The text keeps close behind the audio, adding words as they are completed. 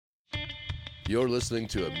You're listening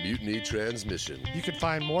to a Mutiny Transmission. You can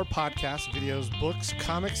find more podcasts, videos, books,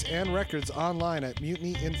 comics, and records online at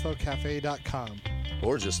mutinyinfocafe.com.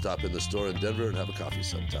 Or just stop in the store in Denver and have a coffee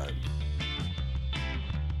sometime.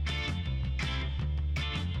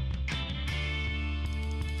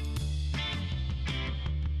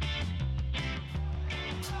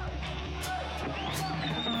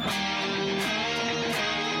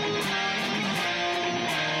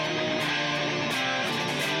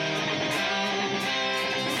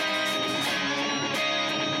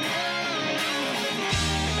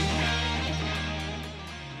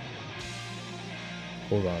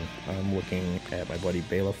 Hold on, I'm looking at my buddy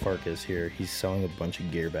Bela Farkas here. He's selling a bunch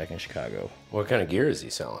of gear back in Chicago. What kind of gear is he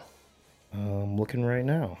selling? I'm looking right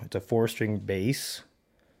now. It's a 4-string bass,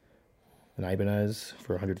 an Ibanez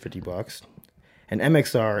for $150, an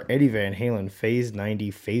MXR Eddie Van Halen Phase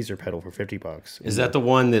 90 phaser pedal for $50. Is that the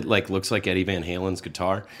one that looks like Eddie Van Halen's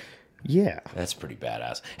guitar? Yeah. That's pretty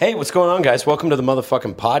badass. Hey, what's going on, guys? Welcome to the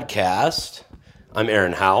motherfucking podcast. I'm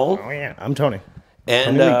Aaron Howell. Oh yeah, I'm Tony.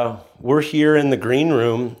 And we're here in the green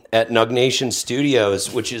room at Nug Nation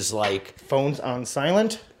Studios, which is like Phones on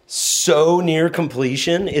silent. so near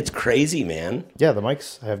completion. It's crazy, man. Yeah, the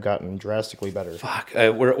mics have gotten drastically better. Fuck.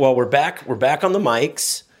 We're back. We're back on the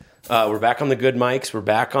mics. We're back on the good mics. We're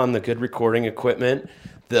back on the good recording equipment.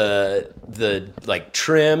 The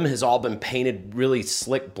trim has all been painted really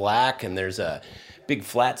slick black, and there's a big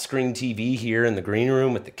flat screen TV here in the green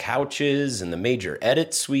room with the couches, and the major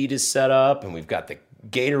edit suite is set up, and we've got the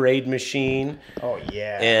Gatorade machine. Oh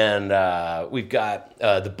yeah. And we've got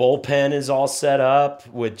the bullpen is all set up,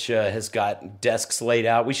 which has got desks laid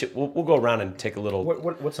out. We'll go around and take a little.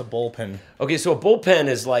 What's a bullpen? Okay, so a bullpen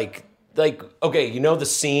is like okay, you know the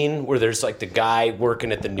scene where there's like the guy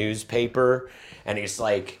working at the newspaper, and he's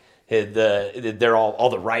like they're all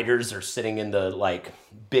the writers are sitting in the like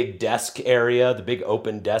big desk area, the big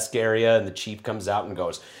open desk area, and the chief comes out and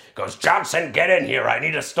goes, Johnson, get in here. I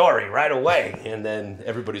need a story right away. And then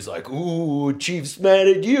everybody's like, ooh, chief's mad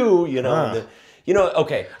at you, you know.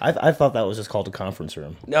 Okay. I thought that was just called a conference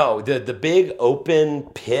room. No, the big open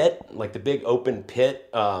pit, like the big open pit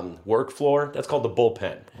work floor, that's called the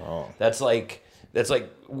bullpen. Oh. That's like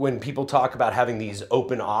when people talk about having these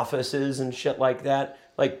open offices and shit like that.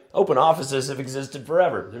 Like, open offices have existed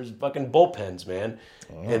forever. There's fucking bullpens, man.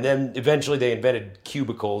 Oh. And then eventually they invented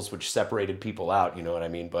cubicles, which separated people out, you know what I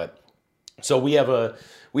mean? But so we have a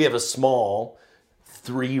small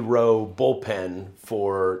 3-row bullpen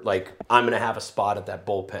for, like, I'm going to have a spot at that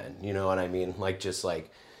bullpen, you know what I mean? Like, just,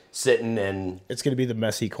 like, sitting and... It's going to be the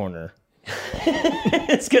messy corner.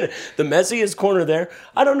 The messiest corner there.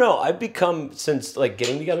 I don't know. I've become, since, like,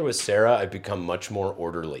 getting together with Sarah, I've become much more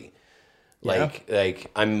orderly. Like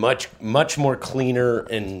I'm much more cleaner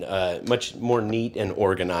and much more neat and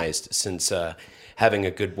organized since having a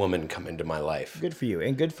good woman come into my life. Good for you,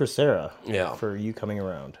 and good for Sarah. Yeah, for you coming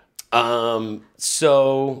around.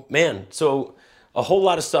 So a whole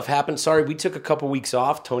lot of stuff happened. Sorry, we took a couple weeks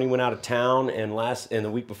off. Tony went out of town, and the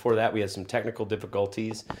week before that, we had some technical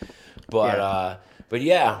difficulties. But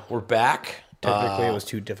yeah, we're back. Technically, it was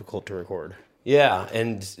too difficult to record. Yeah,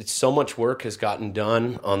 and so much work has gotten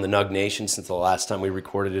done on the Nug Nation since the last time we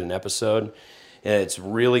recorded an episode. And it's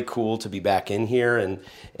really cool to be back in here,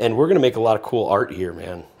 and we're gonna make a lot of cool art here,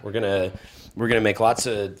 man. We're gonna make lots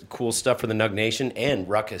of cool stuff for the Nug Nation, and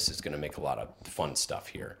Ruckus is gonna make a lot of fun stuff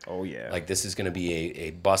here. Oh yeah, like this is gonna be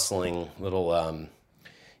a bustling little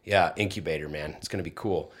incubator, man. It's gonna be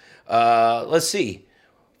cool. Let's see.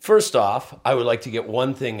 First off, I would like to get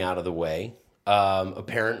one thing out of the way.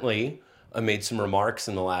 Apparently, I made some remarks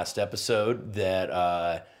in the last episode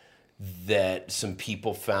that some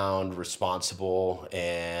people found responsible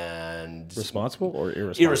and... Responsible or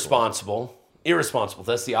irresponsible? Irresponsible.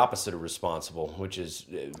 That's the opposite of responsible, which is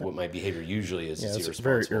what my behavior usually is. Yeah, it's it's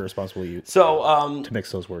very irresponsible to mix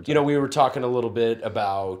those words. You know, we were talking a little bit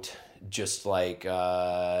about just like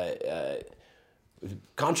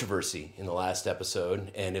controversy in the last episode,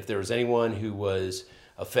 and if there was anyone who was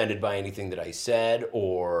offended by anything that I said,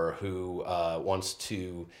 or who wants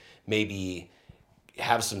to maybe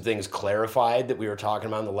have some things clarified that we were talking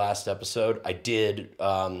about in the last episode, I did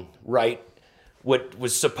write what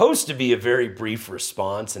was supposed to be a very brief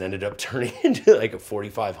response and ended up turning into like a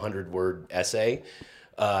 4,500 word essay.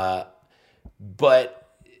 But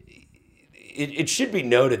it should be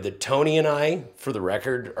noted that Tony and I, for the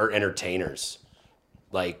record, are entertainers.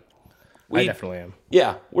 Like, I definitely am.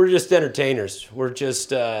 Yeah, we're just entertainers. We're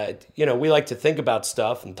just, we like to think about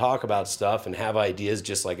stuff and talk about stuff and have ideas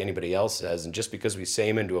just like anybody else has. And just because we say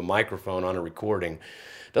them into a microphone on a recording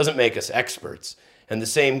doesn't make us experts. And the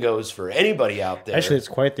same goes for anybody out there. Actually, it's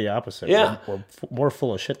quite the opposite. Yeah. We're more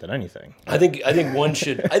full of shit than anything. I think one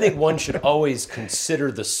should always consider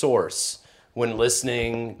the source when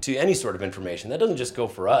listening to any sort of information. That doesn't just go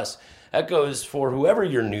for us. That goes for whoever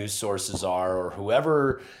your news sources are or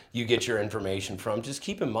whoever you get your information from. Just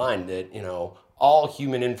keep in mind that, all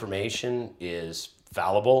human information is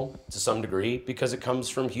fallible to some degree because it comes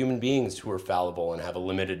from human beings who are fallible and have a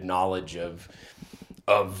limited knowledge of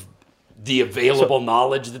the available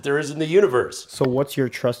knowledge that there is in the universe. So what's your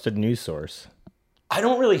trusted news source? I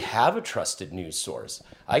don't really have a trusted news source.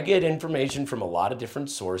 I get information from a lot of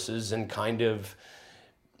different sources and kind of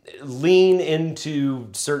lean into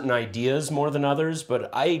certain ideas more than others, but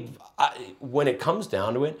I when it comes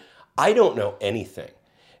down to it, I don't know anything.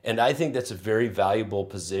 And I think that's a very valuable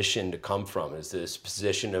position to come from, is this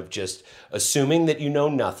position of just assuming that you know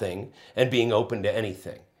nothing and being open to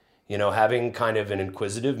anything. Having kind of an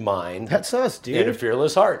inquisitive mind. That's us, dude. And a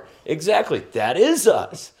fearless heart. Exactly. That is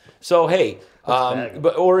us. So, hey,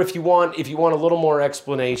 or if you want a little more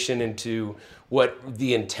explanation into what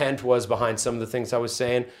the intent was behind some of the things I was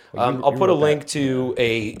saying, I'll put a link to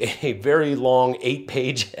a very long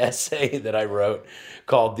 8-page essay that I wrote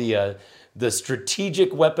called The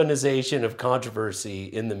Strategic Weaponization of Controversy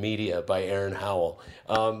in the Media by Aaron Howell.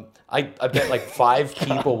 I bet like 5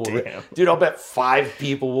 people will dude, I'll bet 5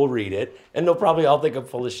 people will read it, and they'll probably all think I'm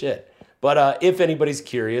full of shit. But if anybody's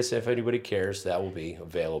curious, if anybody cares, that will be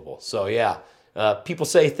available. So yeah, people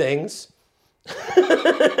say things.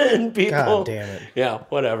 And people, God damn it. Yeah,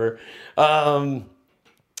 whatever.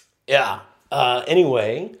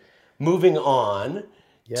 Anyway, moving on.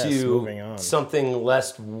 Yes, to moving on. Something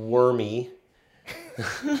less wormy.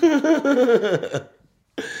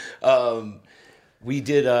 We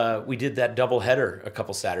did that doubleheader a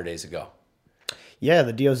couple Saturdays ago. Yeah,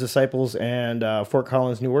 the Dio's Disciples and Fort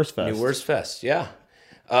Collins New Worst Fest. New Worst Fest, yeah.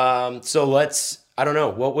 So I don't know,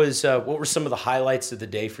 what were some of the highlights of the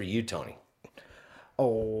day for you, Tony?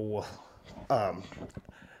 Oh,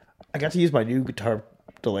 I got to use my new guitar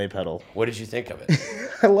delay pedal. What did you think of it?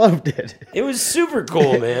 I loved it. It was super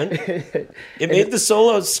cool, man. It made the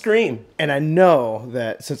solos scream. And I know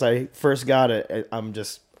that since I first got it, I'm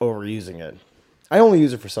just overusing it. I only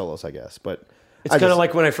use it for solos, I guess. But it's kind of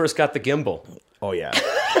like when I first got the gimbal. Oh, yeah.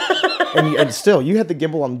 and still, you had the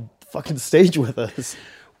gimbal on fucking stage with us.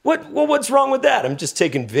 What's wrong with that? I'm just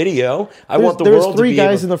taking video. I want the world to be There's 3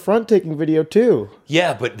 guys in the front taking video, too.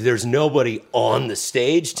 Yeah, but there's nobody on the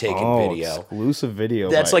stage taking video. Exclusive video.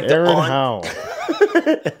 That's by like Aaron the Howe.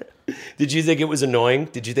 Did you think it was annoying?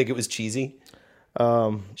 Did you think it was cheesy? I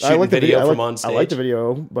like video from on stage. I liked the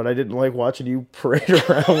video, but I didn't like watching you parade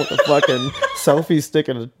around with a fucking selfie stick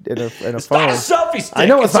in a It's phone. not a selfie stick. I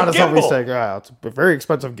know it's not a gimbal. selfie stick. It's a very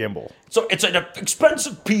expensive gimbal. So it's an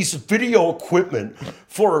expensive piece of video equipment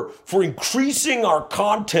for increasing our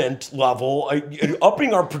content level, and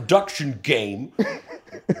upping our production game.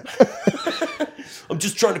 I'm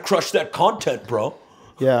just trying to crush that content, bro.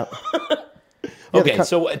 Yeah. Okay,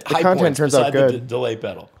 so high content points turns out beside the good. delay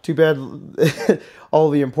pedal. Too bad all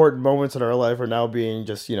the important moments in our life are now being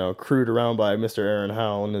just, crewed around by Mr. Aaron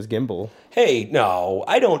Howell and his gimbal. Hey, no,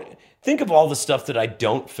 I don't. Think of all the stuff that I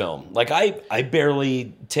don't film. Like I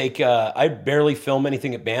barely film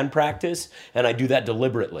anything at band practice, and I do that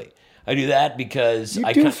deliberately. I do that because You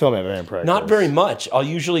do film at band practice. Not very much. I'll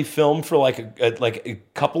usually film for like a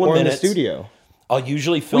couple of or minutes. in the studio. I'll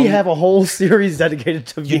usually film. We have a whole series dedicated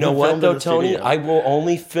to You know what, filmed in though, the Tony? studio. I will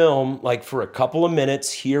only film like for a couple of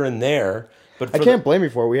minutes here and there. But I can't blame you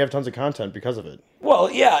for it. We have tons of content because of it.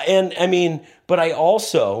 Well, yeah, and I mean, but I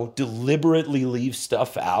also deliberately leave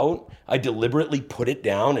stuff out. I deliberately put it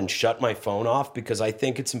down and shut my phone off because I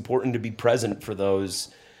think it's important to be present for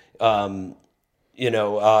those, those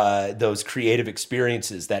creative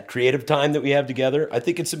experiences, that creative time that we have together. I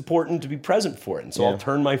think it's important to be present for it, and so I'll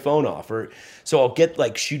turn my phone off, or so I'll get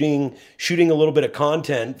like shooting a little bit of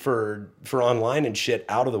content for online and shit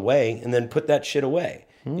out of the way, and then put that shit away.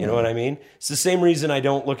 You know what I mean? It's the same reason I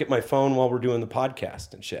don't look at my phone while we're doing the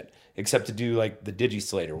podcast and shit, except to do like the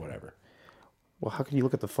DigiSlate or whatever. Well, how can you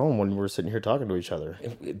look at the phone when we're sitting here talking to each other?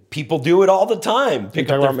 People do it all the time. You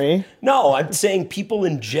talking about me? No, I'm saying people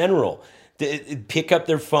in general. They pick up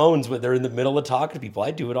their phones when they're in the middle of talking to people.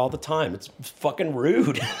 I do it all the time. It's fucking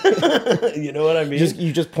rude. You know what I mean?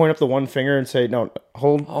 You just point up the one finger and say, "No,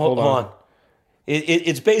 hold on."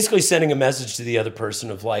 It's basically sending a message to the other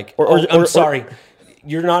person of like, I'm sorry.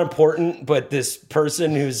 You're not important, but this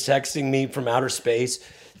person who's texting me from outer space,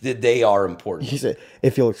 that they are important. He said,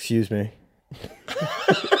 "If you'll excuse me."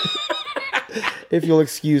 If you'll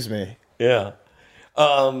excuse me. Yeah.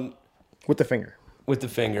 With the finger. With the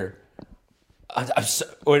finger.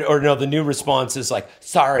 Or no, the new response is like,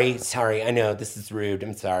 sorry, I know this is rude.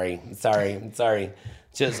 I'm sorry.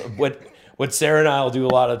 Just what Sarah and I will do a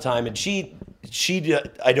lot of the time, and she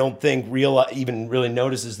I don't think even really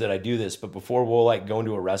notices that I do this, but before we'll like go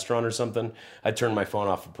into a restaurant or something, I turn my phone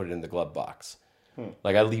off and put it in the glove box.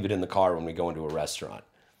 Like I leave it in the car when we go into a restaurant,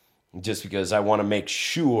 just because I want to make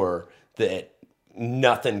sure that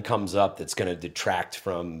nothing comes up that's going to detract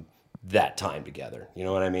from that time together. You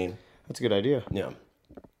know what I mean? That's a good idea. Yeah.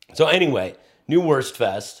 So anyway, New Worst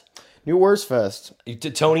Fest. New Worst Fest.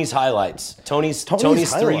 Tony's highlights. Tony's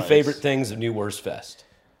highlights. 3 favorite things of New Worst Fest.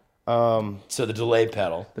 So the delay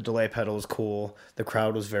pedal. The delay pedal was cool. The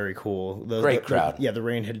crowd was very cool. Great crowd. The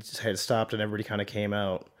rain had stopped and everybody kind of came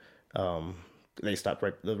out. They stopped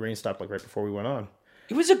the rain stopped like right before we went on.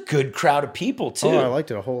 It was a good crowd of people too. Oh, I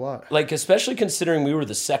liked it a whole lot. Like especially considering we were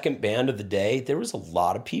the second band of the day, there was a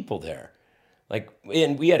lot of people there. Like,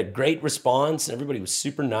 and we had a great response. Everybody was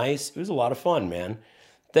super nice. It was a lot of fun, man.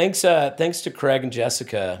 Thanks to Craig and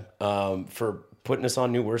Jessica for putting us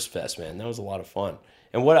on New Worst Fest, man. That was a lot of fun.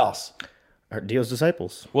 And what else? Dio's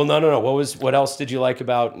Disciples. Well, no. What else did you like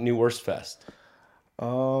about New Worst Fest?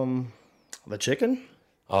 The chicken.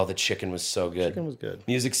 Oh, the chicken was so good. Chicken was good.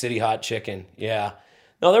 Music City hot chicken. Yeah.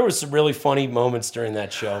 No, there was some really funny moments during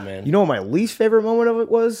that show, man. You know what my least favorite moment of it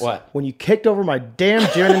was? What? When you kicked over my damn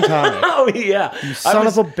gin and tonic. Oh, yeah. You son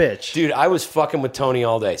of a bitch. Dude, I was fucking with Tony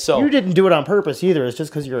all day. So you didn't do it on purpose either. It's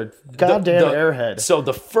just because you're a goddamn airhead. So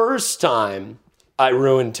the first time I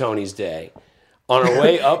ruined Tony's day, on our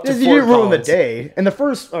way up to you Fort didn't ruin the Collins. day. And the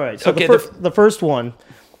first, all right, so Okay, the first one,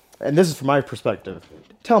 and this is from my perspective.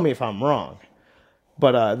 Tell me if I'm wrong.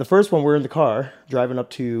 But the first one, we're in the car driving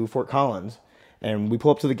up to Fort Collins. And we pull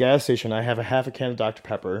up to the gas station. I have half a can of Dr.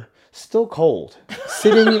 Pepper, still cold,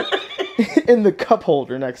 sitting in the cup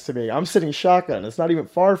holder next to me. I'm sitting shotgun. It's not even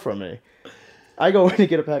far from me. I go in to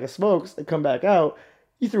get a pack of smokes and come back out.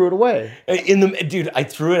 You threw it away. Dude, I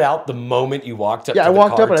threw it out the moment you walked up. Yeah, to I the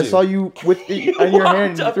walked car, up and too. I saw you with it in your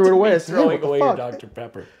hand and you threw it away. I said, hey, throwing what away the your fuck? Dr.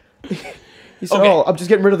 Pepper. He said, oh, I'm just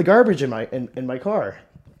getting rid of the garbage in my car.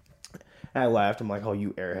 And I laughed. I'm like, oh,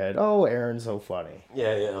 you airhead. Oh, Aaron's so funny.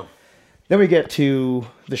 Yeah. Then we get to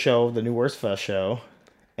the show, the New Worst Fest show,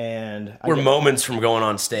 and We're moments from going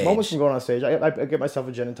on stage. Moments from going on stage. I get myself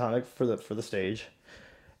a gin and tonic for the stage,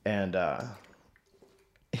 and there's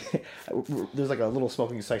like a little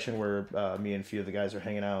smoking section where me and a few of the guys are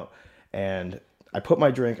hanging out, and I put my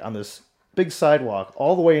drink on this big sidewalk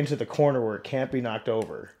all the way into the corner where it can't be knocked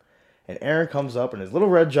over. And Aaron comes up in his little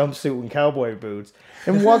red jumpsuit and cowboy boots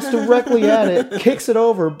and walks directly at it, kicks it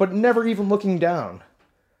over, but never even looking down.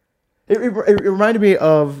 It reminded me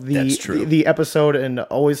of the episode in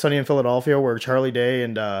Always Sunny in Philadelphia where Charlie Day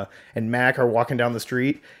and Mac are walking down the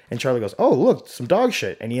street and Charlie goes, oh, look, some dog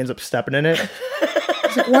shit. And he ends up stepping in it.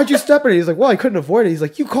 He's like, why'd you step in it? He's like, well, I couldn't avoid it. He's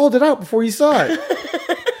like, you called it out before you saw it.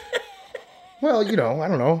 Well, I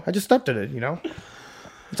don't know. I just stepped in it,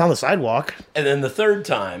 It's on the sidewalk. And then the third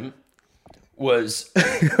time was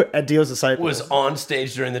at Dio's Disciples. Was on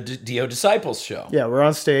stage during the Dio Disciples show. Yeah, we're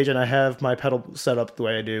on stage and I have my pedal set up the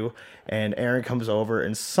way I do, and Aaron comes over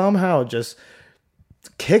and somehow just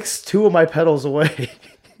kicks two of my pedals away.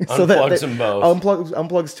 So unplugs them both.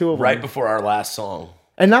 Unplugs two of them. Right before our last song.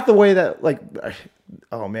 And not the way that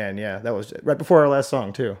oh man, yeah, that was right before our last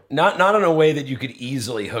song too. Not in a way that you could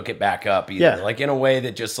easily hook it back up either. Yeah. Like in a way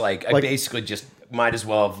that just I basically just might as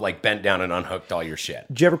well have bent down and unhooked all your shit.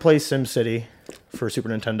 Did you ever play SimCity for Super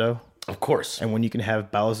Nintendo? Of course. And when you can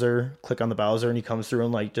have Bowser, click on the Bowser and he comes through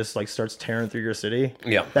and just starts tearing through your city.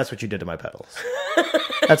 Yeah. That's what you did to my pedals.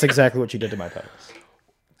 That's exactly what you did to my pedals.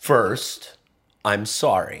 First, I'm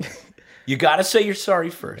sorry. You got to say you're sorry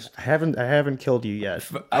first. I haven't killed you yet.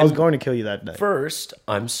 I was going to kill you that night. First,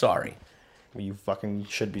 I'm sorry. Well, you fucking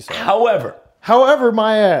should be sorry. However,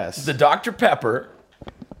 my ass. The Dr. Pepper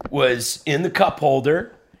was in the cup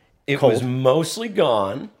holder. It Cold. was mostly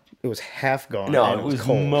gone. It was half gone. No, and it was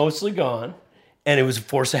cold. mostly gone. And it was a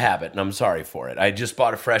force of habit, and I'm sorry for it. I just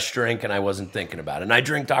bought a fresh drink, and I wasn't thinking about it. And I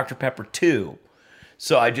drink Dr. Pepper, too.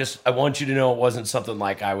 So I want you to know it wasn't something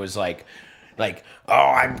like I was like,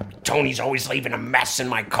 Tony's always leaving a mess in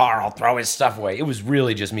my car. I'll throw his stuff away. It was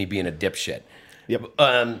really just me being a dipshit. Yep.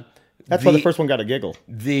 That's why the first one got a giggle.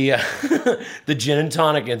 The gin and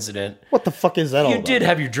tonic incident. What the fuck is that all You about? did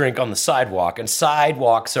have your drink on the sidewalk, and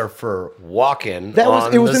sidewalks are for walking. It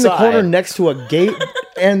was in the corner side. next to a gate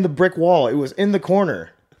and the brick wall. It was in the corner.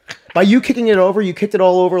 By you kicking it over, you kicked it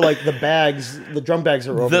all over like the bags, the drum bags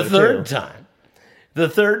are over The there, third too. time, The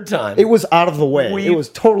third time. It was out of the way. It was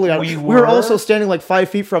totally out. We were were? also standing like 5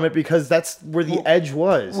 feet from it because that's where the edge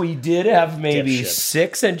was. We did have maybe Dipshit.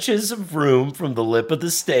 6 inches of room from the lip of the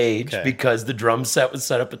stage Okay. because the drum set was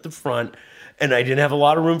set up at the front, and I didn't have a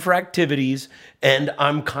lot of room for activities, and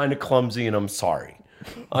I'm kind of clumsy, and I'm sorry.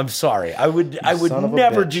 I'm sorry. I would son of a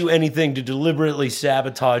never bitch. do anything to deliberately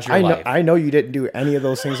sabotage your life. I know you didn't do any of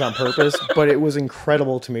those things on purpose, but it was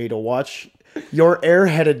incredible to me to watch your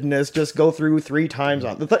airheadedness just go through 3 times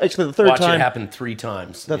on. Actually, the third Watch time. it happen 3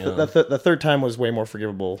 times. The, you know? the third time was way more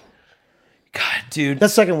forgivable. God, dude. The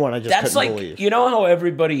second one, I just That's couldn't like, believe. you know how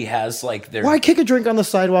everybody has like their... Why kick a drink on the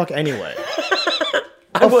sidewalk anyway?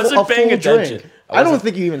 I wasn't paying full attention. drink. I don't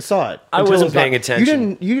think you even saw it. I until wasn't it was not- paying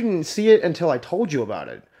attention. You didn't see it until I told you about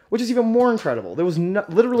it, which is even more incredible. There was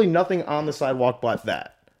literally nothing on the sidewalk but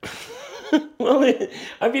that. Well,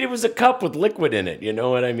 it was a cup with liquid in it. You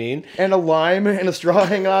know what I mean? And a lime and a straw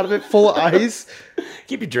hanging out of it full of ice.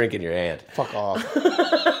 Keep your drink in your hand. Fuck off.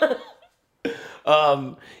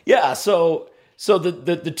 Yeah, so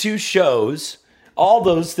the 2 shows, all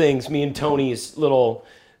those things, me and Tony's little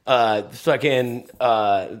fucking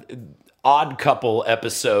odd couple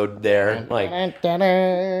episode there, like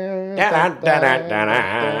no,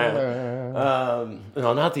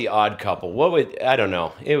 not the odd couple. What would I don't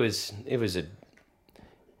know. It was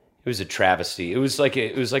a travesty. It was like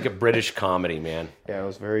a British comedy, man. Yeah, it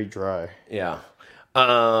was very dry. Yeah.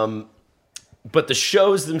 But the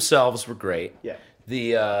shows themselves were great. Yeah.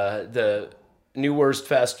 The New Worst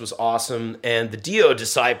Fest was awesome, and the Dio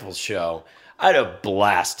Disciples show, I had a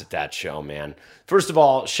blast at that show, man. First of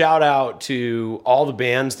all, shout out to all the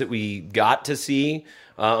bands that we got to see.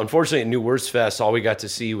 Unfortunately, at New Worst Fest, all we got to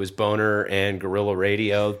see was Boner and Guerrilla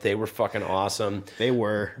Radio. They were fucking awesome. They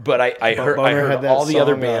were. But I heard had that all the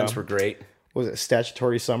other song, bands were great. Was it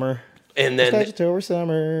Statutory Summer? And then Statutory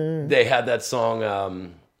Summer. they had that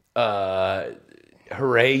song,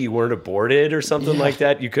 Hooray, You Weren't Aborted or something like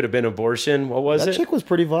that. You could have been abortion. What was That it? chick was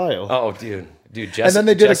pretty vile. Oh, dude, Jessica. and then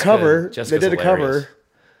they did Jessica, a cover. Jessica's They did a hilarious. cover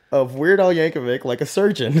of Weird Al Yankovic, like a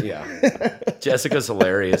surgeon. Yeah, Jessica's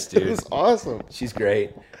hilarious, dude. It was awesome. She's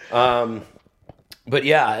great. But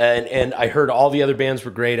yeah, and I heard all the other bands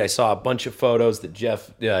were great. I saw a bunch of photos that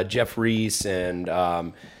Jeff Reese and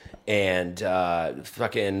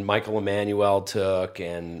fucking Michael Emanuel took,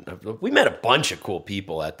 and we met a bunch of cool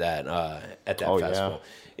people at that festival. Yeah.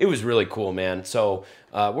 It was really cool, man. So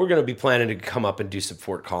we're gonna be planning to come up and do some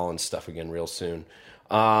Fort Collins stuff again real soon.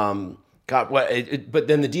 But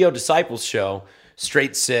then the Dio Disciples show,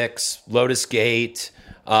 Straight Six, Lotus Gate,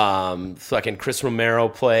 fucking Chris Romero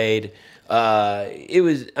played. It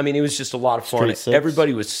was just a lot of fun. Straight Six.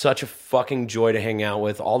 Everybody was such a fucking joy to hang out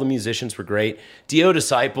with. All the musicians were great. Dio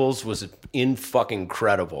Disciples was fucking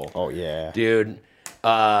incredible. Oh, yeah. Dude.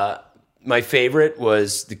 My favorite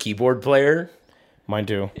was the keyboard player. Mine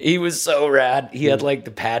too. He was so rad. He had like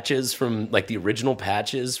the patches from like the original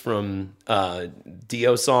patches from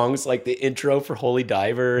Dio songs, like the intro for Holy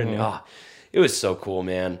Diver, and it was so cool,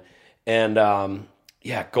 man. And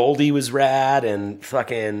yeah, Goldie was rad, and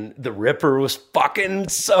fucking the Ripper was fucking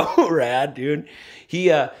so rad, dude.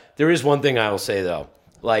 There is one thing I will say though,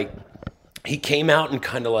 like he came out in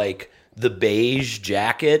kind of like the beige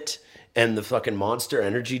jacket and the fucking Monster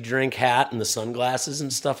Energy drink hat and the sunglasses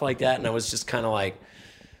and stuff like that. And I was just kind of like,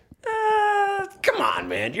 come on,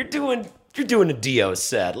 man, you're doing a Dio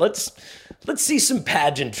set. Let's see some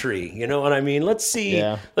pageantry. You know what I mean? Let's see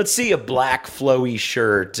a black flowy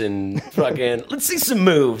shirt and fucking, let's see some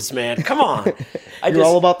moves, man. Come on. You're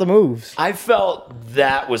all about the moves. I felt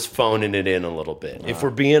that was phoning it in a little bit, if we're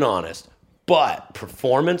being honest. But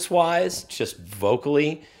performance-wise, just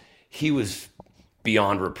vocally, he was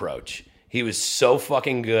beyond reproach. He was so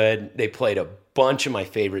fucking good. They played a bunch of my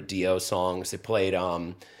favorite Dio songs. They played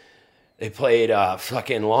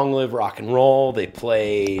fucking Long Live Rock and Roll. They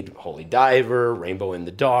played Holy Diver, Rainbow in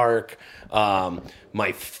the Dark.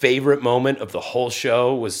 My favorite moment of the whole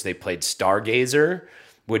show was they played Stargazer,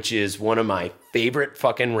 which is one of my favorite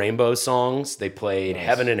fucking Rainbow songs. They played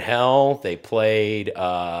Heaven and Hell. They played,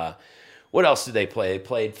 what else did they play? They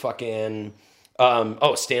played fucking,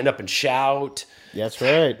 Stand Up and Shout. That's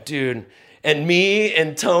right. Dude. And me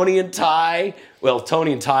and Tony and Ty, well,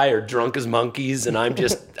 Tony and Ty are drunk as monkeys, and I'm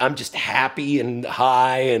just happy and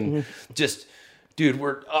high and just, dude,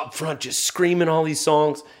 we're up front just screaming all these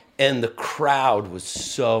songs, and the crowd was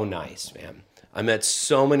so nice, man. I met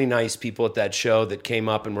so many nice people at that show that came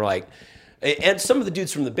up and were like, And some of the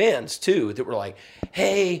dudes from the bands too that were like,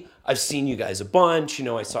 hey, I've seen you guys a bunch. You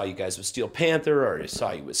know, I saw you guys with Steel Panther, or I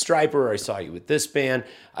saw you with Striper, or I saw you with this band.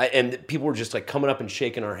 And people were just like coming up and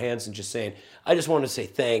shaking our hands and just saying, I just want to say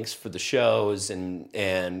thanks for the shows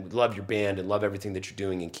and love your band and love everything that you're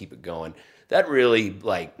doing and keep it going. That really,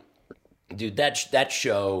 like, dude, that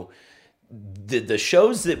show, the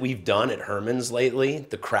shows that we've done at Herman's lately,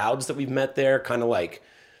 the crowds that we've met there, kind of like,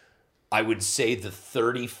 I would say the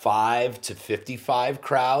 35 to 55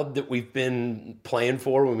 crowd that we've been playing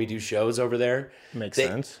for when we do shows over there. Makes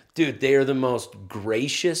sense. Dude, they are the most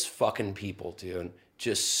gracious fucking people, dude.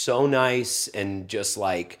 Just so nice and just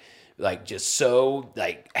just so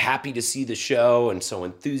like happy to see the show and so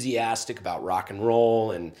enthusiastic about rock and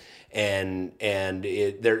roll and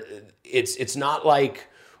it's not like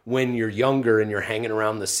when you're younger and you're hanging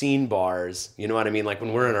around the scene bars, you know what I mean? Like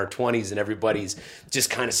when we're in our 20s and everybody's just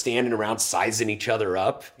kind of standing around sizing each other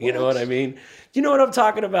up. You know what I mean? You know what I'm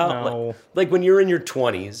talking about? No. Like when you're in your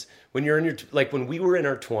 20s, when we were in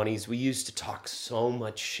our 20s, we used to talk so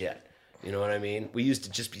much shit. You know what I mean? We used to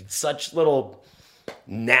just be such little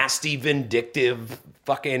nasty, vindictive,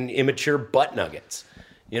 fucking immature butt nuggets.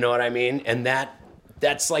 You know what I mean? And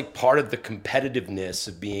that's like part of the competitiveness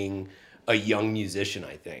of being a young musician,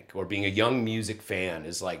 I think, or being a young music fan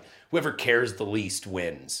is like whoever cares the least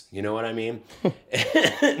wins. You know what I mean?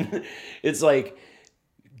 And it's like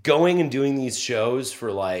going and doing these shows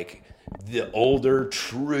for like the older,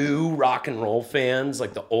 true rock and roll fans,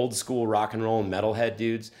 like the old school rock and roll and metalhead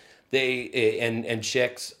dudes. They and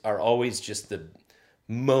chicks are always just the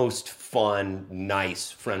most fun,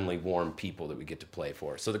 nice, friendly, warm people that we get to play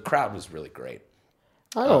for. So the crowd was really great.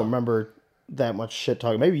 I don't remember that much shit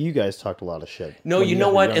talking. Maybe you guys talked a lot of shit. No, you know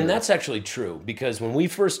what? And that's actually true because when we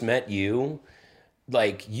first met you,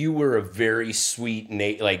 like you were a very sweet,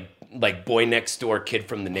 like boy next door kid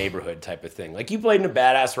from the neighborhood type of thing. Like you played in a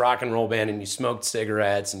badass rock and roll band and you smoked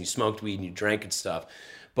cigarettes and you smoked weed and you drank and stuff.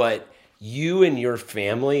 But you and your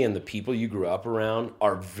family and the people you grew up around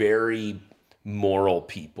are very moral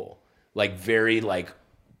people. Like very like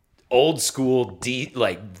old school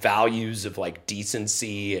like values of like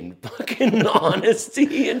decency and fucking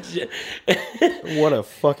honesty and shit. What a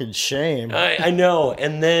fucking shame. I know.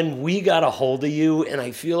 And then we got a hold of you and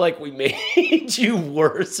I feel like we made you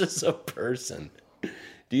worse as a person.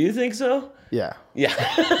 Do you think so? Yeah. Yeah.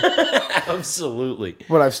 Absolutely.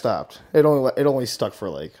 But I've stopped. It only stuck for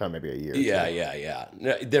like maybe a year. Yeah.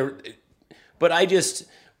 But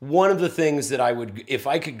one of the things that I would, if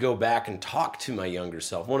I could go back and talk to my younger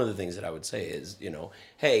self, one of the things that I would say is, you know,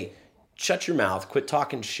 hey, shut your mouth, quit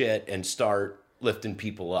talking shit, and start lifting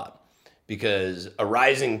people up. Because a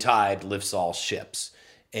rising tide lifts all ships.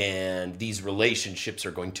 And these relationships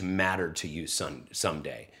are going to matter to you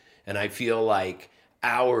someday. And I feel like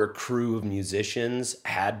our crew of musicians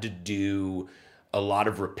had to do a lot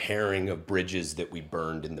of repairing of bridges that we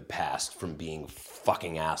burned in the past from being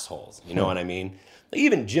fucking assholes. You know what I mean?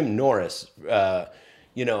 Even Jim Norris,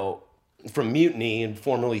 you know, from Mutiny and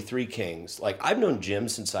formerly Three Kings. Like, I've known Jim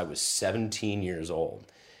since I was 17 years old.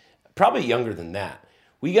 Probably younger than that.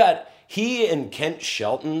 He and Kent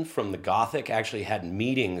Shelton from the Gothic actually had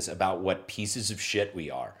meetings about what pieces of shit we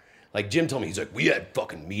are. Like, Jim told me, he's like, we had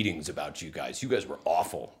fucking meetings about you guys. You guys were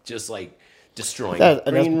awful. Just, like, destroying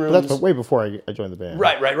green rooms. That's way before I joined the band.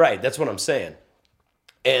 Right. That's what I'm saying.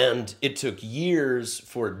 And it took years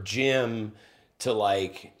for Jim to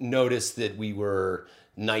like notice that we were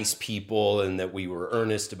nice people and that we were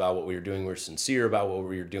earnest about what we were doing. We were sincere about what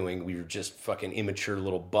we were doing. We were just fucking immature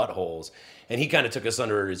little buttholes. And he kind of took us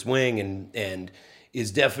under his wing and is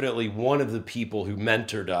definitely one of the people who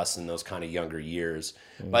mentored us in those kind of younger years.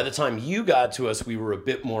 By the time you got to us, we were a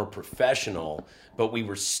bit more professional, but we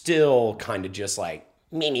were still kind of just like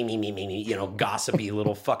me, you know, gossipy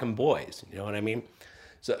little fucking boys. You know what I mean?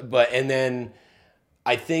 So, and then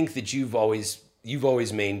I think that you've always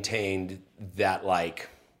maintained that like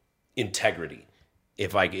integrity,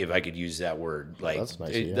 if I could use that word, like that's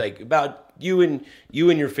nice, yeah. Like about you and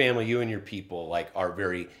your family, you and your people, like are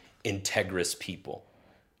very integrous people.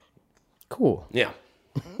 Cool. Yeah.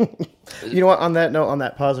 You know what? On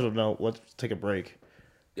that positive note, let's take a break.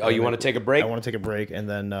 Oh, you want to take a break? I want to take a break, and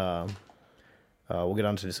then we'll get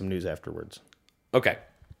on to some news afterwards. Okay.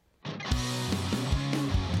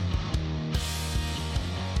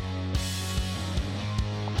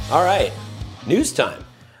 All right. News time.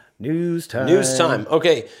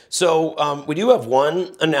 Okay, so we do have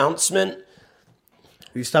one announcement.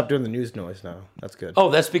 You stopped doing the news noise now. That's good.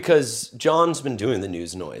 Oh, that's because John's been doing the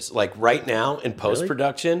news noise. Like right now in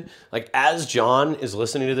post-production, like as John is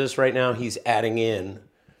listening to this right now, he's adding in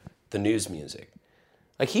the news music.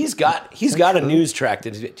 Like he's got a news track.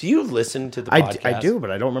 Do you listen to the podcast? I do,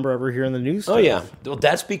 but I don't remember ever hearing the news Oh stuff. yeah, well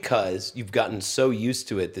that's because you've gotten so used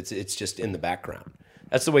to it that it's just in the background.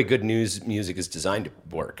 That's the way good news music is designed to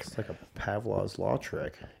work. It's like a Pavlov's law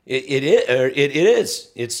trick. It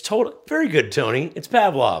is. It's total. Very good, Tony. It's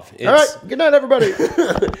Pavlov. It's All right, good night, everybody.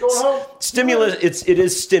 Going home. stimulus. It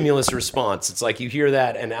is stimulus response. It's like you hear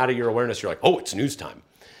that, and out of your awareness, you're like, oh, it's news time.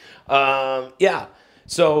 Yeah.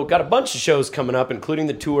 So got a bunch of shows coming up, including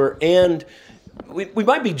the tour, and we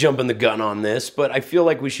might be jumping the gun on this, but I feel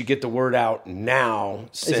like we should get the word out now.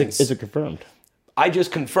 Since Is it confirmed? I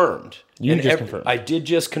just confirmed. Confirmed. I did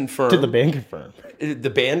just confirm. Did the band confirm? The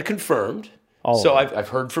band confirmed. All So of them. I've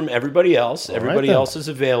heard from everybody else. Everybody then. else is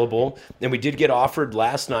available. And we did get offered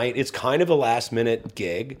last night. It's kind of a last minute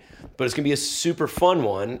gig, but it's going to be a super fun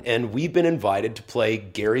one. And we've been invited to play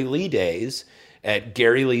Gary Lee Days at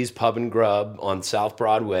Gary Lee's Pub and Grub on South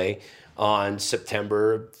Broadway on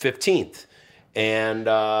September 15th. And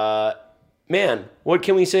man, what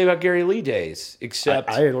can we say about Gary Lee Days? Except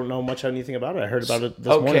I don't know much anything about it. I heard about it this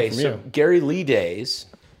morning from you. Gary Lee Days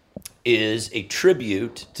is a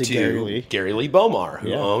tribute to Gary Lee Bomar,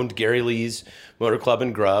 who owned Gary Lee's Motor Club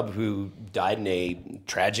and Grub, who died in a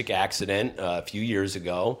tragic accident a few years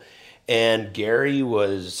ago. And Gary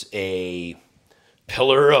was a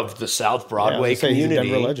pillar of the South Broadway community. He's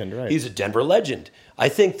a Denver legend, right? He's a Denver legend. I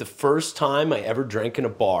think the first time I ever drank in a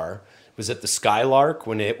bar was at the Skylark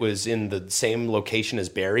when it was in the same location as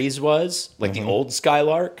Barry's was, like the old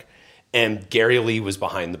Skylark, and Gary Lee was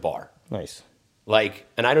behind the bar. Nice. Like,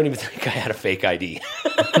 and I don't even think I had a fake ID.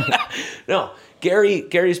 No,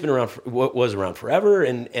 Gary's been around, was around forever,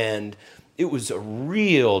 and it was a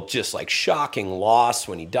real, just like shocking loss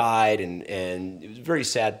when he died, and it was a very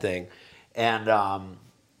sad thing, and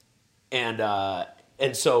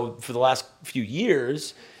so for the last few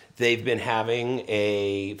years, they've been having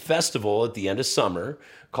a festival at the end of summer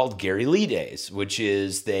called Gary Lee Days, which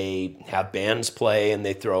is they have bands play and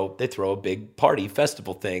they throw a big party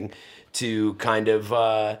festival thing to kind of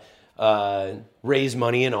raise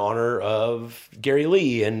money in honor of Gary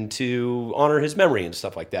Lee and to honor his memory and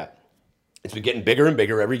stuff like that. It's been getting bigger and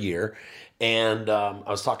bigger every year. And I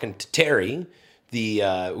was talking to Terry,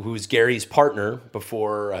 who's Gary's partner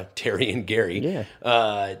before Terry and Gary. Yeah.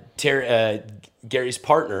 Gary's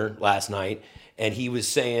partner last night, and he was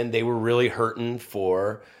saying they were really hurting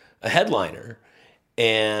for a headliner.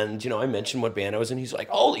 And, I mentioned what band I was in. He's like,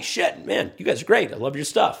 holy shit, man, you guys are great. I love your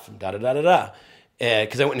stuff. Da-da-da-da-da.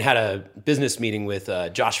 Because I went and had a business meeting with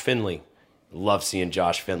Josh Finley. Love seeing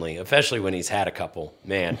Josh Finley, especially when he's had a couple.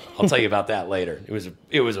 Man, I'll tell you about that later.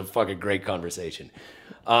 It was a fucking great conversation.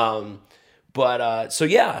 So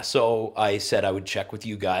I said I would check with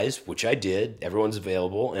you guys, which I did. Everyone's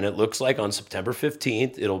available. And it looks like on September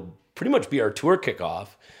 15th, it'll pretty much be our tour kickoff.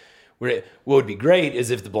 What would be great is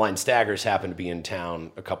if the Blind Staggers happen to be in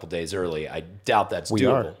town a couple days early. I doubt that's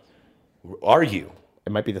doable. Are you?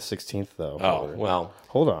 It might be the 16th, though. Oh, well.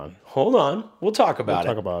 Hold on. We'll talk about it.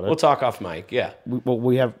 Talk about it. We'll talk off mic, yeah. I'm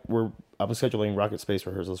scheduling Rocket Space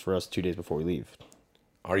rehearsals for us 2 days before we leave.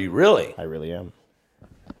 Are you really? I really am.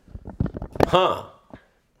 Huh.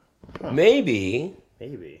 Maybe.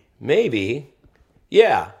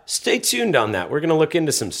 Yeah. Stay tuned on that. We're going to look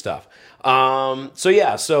into some stuff.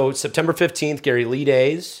 So September 15th, Gary Lee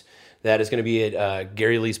Days. That is going to be at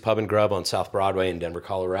Gary Lee's Pub and Grub on South Broadway in Denver,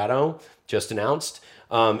 Colorado. Just announced.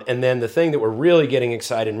 And then the thing that we're really getting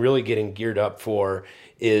excited and really getting geared up for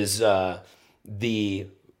is the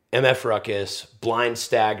MF Ruckus Blind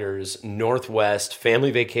Staggers Northwest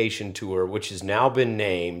Family Vacation Tour, which has now been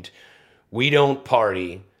named We Don't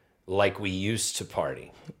Party Like We Used to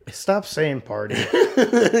Party. Stop saying party.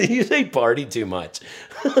 You say party too much.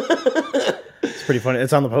 It's pretty funny.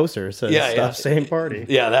 It's on the poster. It says stop saying party.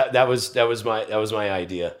 Yeah, that was my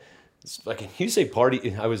idea. It's fucking, you say party.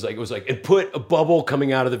 It was like, and put a bubble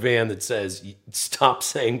coming out of the van that says stop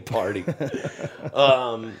saying party.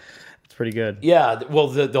 It's pretty good. Yeah, well,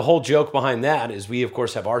 the whole joke behind that is we, of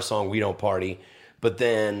course, have our song, We Don't Party, but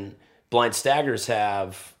then Blind Staggers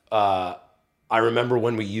have, I Remember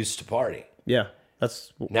When We Used to Party. Yeah,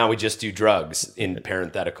 Now we just do drugs in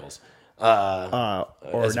parentheticals. Or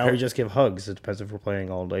now we just give hugs. It depends if we're playing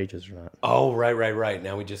all ages or not. Oh, right.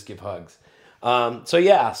 Now we just give hugs. So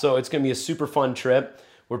it's going to be a super fun trip.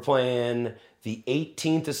 We're playing the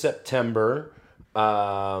 18th of September,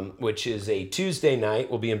 which is a Tuesday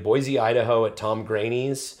night. We'll be in Boise, Idaho at Tom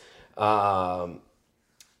Graney's. With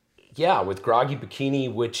Groggy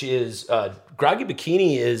Bikini, which is Groggy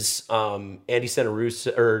Bikini is Andy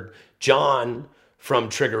Santarusa or John from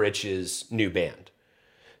Trigger Itch's new band.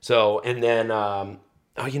 So, and then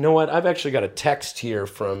Oh, you know what? I've actually got a text here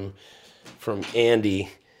from Andy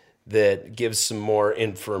that gives some more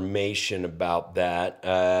information about that.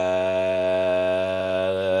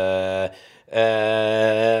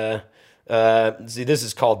 See, this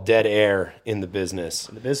is called dead air in the business.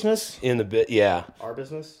 The business? Yeah, Our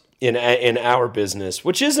business? in our business,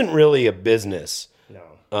 which isn't really a business. No.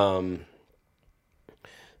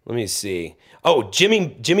 Let me see. Oh,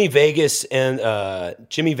 Jimmy Vegas and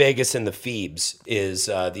the Phoebes is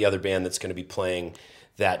the other band that's going to be playing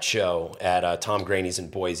that show at Tom Graney's in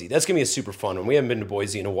Boise. That's going to be a super fun one. We haven't been to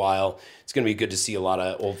Boise in a while. It's going to be good to see a lot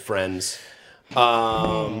of old friends.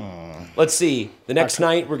 Let's see. The next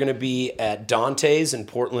night we're going to be at Dante's in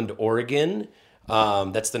Portland, Oregon.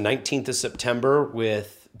 That's the 19th of September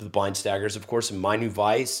with the Blind Staggers, of course, and My New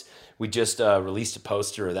Vice. We just released a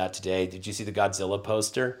poster of that today. Did you see the Godzilla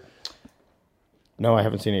poster? No, I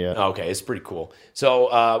haven't seen it yet. Okay, it's pretty cool.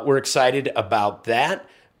 So we're excited about that.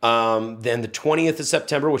 Then the 20th of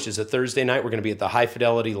September, which is a Thursday night, we're going to be at the High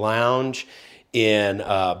Fidelity Lounge in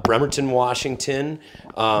Bremerton, Washington.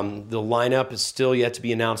 The lineup is still yet to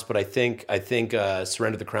be announced, but I think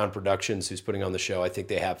Surrender the Crown Productions, who's putting on the show, I think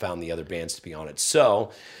they have found the other bands to be on it.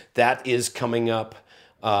 So that is coming up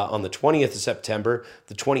on the 20th of September.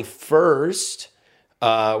 The 21st,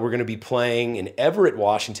 we're going to be playing in Everett,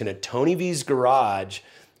 Washington at Tony V's Garage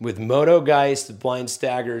with Moto Geist, the Blind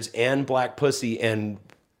Staggers, and Black Pussy. And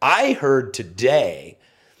I heard today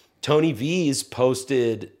Tony V's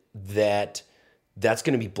posted that that's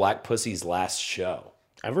going to be Black Pussy's last show.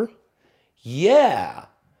 Ever? Yeah.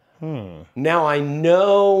 Now I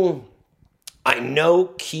know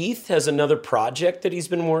Keith has another project that he's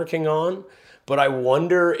been working on, but I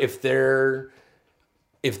wonder if they're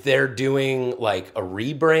doing like a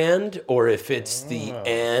rebrand or if it's the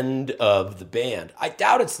end of the band. I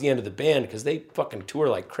doubt it's the end of the band because they fucking tour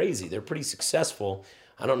like crazy. They're pretty successful.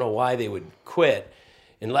 I don't know why they would quit.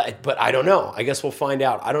 But I don't know. I guess we'll find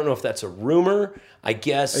out. I don't know if that's a rumor. I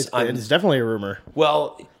guess it's definitely a rumor.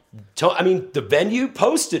 Well, the venue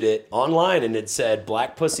posted it online and it said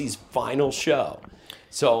Black Pussy's final show.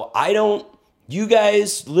 So you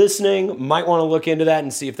guys listening might want to look into that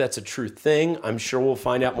and see if that's a true thing. I'm sure we'll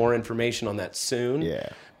find out more information on that soon. Yeah.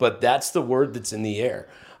 But that's the word that's in the air.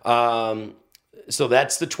 So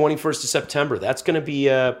that's the 21st of September. That's going to be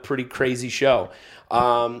a pretty crazy show.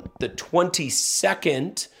 The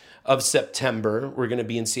 22nd of September, we're going to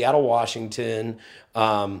be in Seattle, Washington.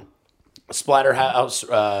 Splatterhouse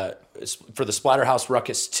for the Splatterhouse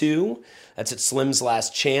Ruckus 2. That's at Slim's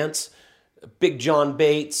Last Chance. Big John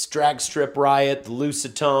Bates, Drag Strip Riot, the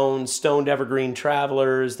Lucitones, Stoned Evergreen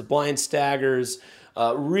Travelers, the Blind Staggers.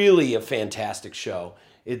 Really a fantastic show.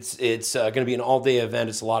 It's going to be an all-day event.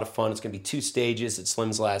 It's a lot of fun. It's going to be 2 stages at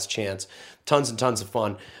Slim's Last Chance. Tons and tons of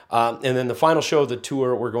fun. And then the final show of the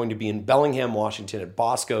tour, we're going to be in Bellingham, Washington at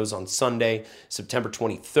Bosco's on Sunday, September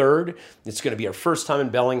 23rd. It's going to be our first time in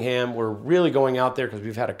Bellingham. We're really going out there because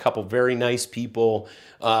we've had a couple very nice people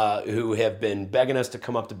who have been begging us to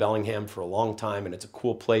come up to Bellingham for a long time, and it's a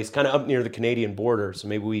cool place, kind of up near the Canadian border, so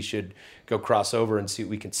maybe we should go cross over and see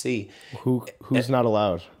what we can see. Who's not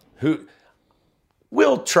allowed?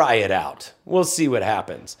 We'll try it out. We'll see what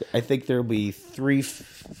happens. I think there'll be three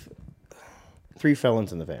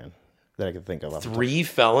felons in the van that I can think of. 3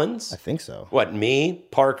 felons? I think so. What, me,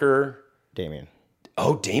 Parker? Damien.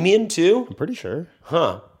 Oh, Damien too? I'm pretty sure.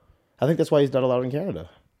 Huh. I think that's why he's not allowed in Canada.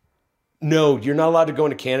 No, you're not allowed to go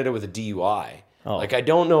into Canada with a DUI. Oh. Like, I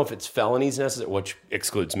don't know if it's felonies necessarily, which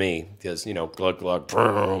excludes me because, glug, glug,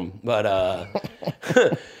 boom. But,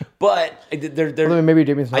 but Well, maybe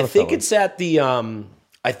Damien's not I a think felon.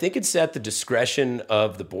 it's at the discretion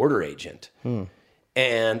of the border agent.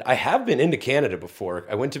 And I have been into Canada before.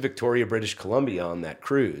 I went to Victoria, British Columbia on that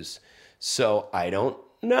cruise. So I don't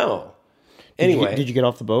know. Anyway. Did you get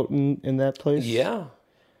off the boat in that place? Yeah.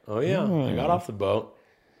 Oh, yeah. I got off the boat.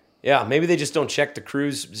 Yeah, maybe they just don't check the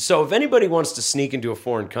cruise. So if anybody wants to sneak into a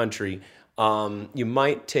foreign country, you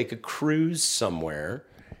might take a cruise somewhere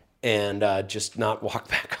and just not walk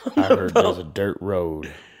back on the I heard boat. there's a dirt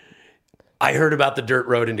road. I heard about the dirt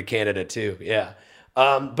road into Canada too. Yeah.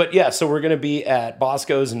 But yeah, so we're going to be at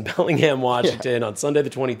Bosco's in Bellingham, Washington on Sunday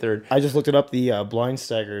the 23rd. I just looked it up. The Blind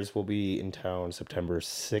Staggers will be in town September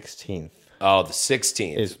 16th. Oh, the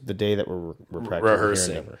 16th. Is the day that we're practicing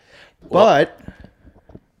rehearsing. here in Denver. But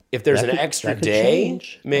if there's that an could- extra that could day,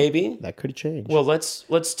 change. maybe. that could change. Well, let's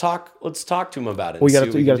talk to him about it. Well, and see you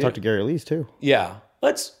what we got can to talk do. to Gary Elise too. Yeah.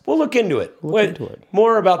 We'll look into it. Into it.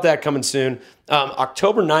 More about that coming soon.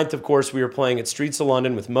 October 9th, of course, we are playing at Streets of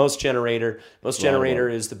London with Most Generator. Most Generator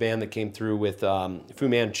is the band that came through with Fu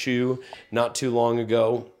Manchu not too long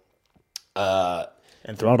ago.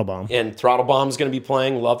 And Throttle Bomb. And Throttle Bomb's going to be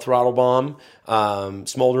playing. Love Throttle Bomb.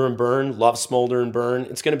 Smolder and Burn. Love Smolder and Burn.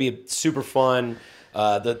 It's going to be super fun.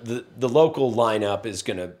 The local lineup is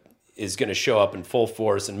going to show up in full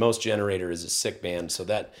force, and Most Generator is a sick band, so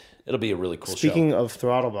that it'll be a really cool show. Speaking of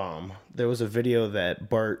Throttle Bomb, there was a video that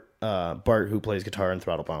Bart, who plays guitar in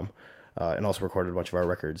Throttle Bomb, and also recorded a bunch of our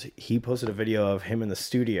records, he posted a video of him in the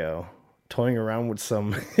studio toying around with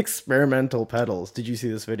some experimental pedals. Did you see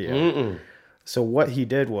this video? Mm-mm. So what he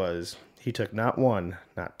did was he took not one,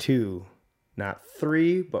 not two, not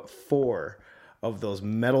three, but four of those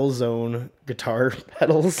Metal Zone guitar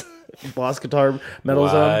pedals, Boss Guitar Metal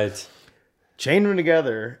Zone, chained them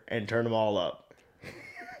together and turned them all up.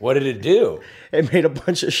 What did it do? It made a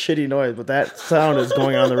bunch of shitty noise, but that sound is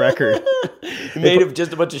going on the record. It made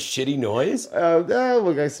just a bunch of shitty noise?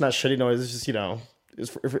 Well, it's not shitty noise. It's just,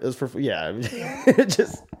 it's for yeah. It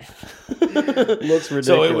just looks ridiculous.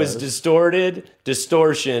 So it was distorted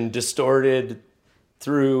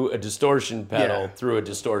through a distortion pedal, through a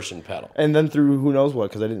distortion pedal. And then through who knows what,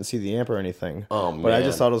 because I didn't see the amp or anything. Oh, man. But I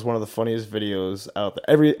just thought it was one of the funniest videos out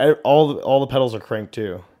there. All the pedals are cranked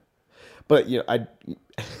too. But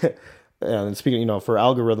and speaking, for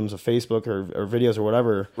algorithms of Facebook or videos or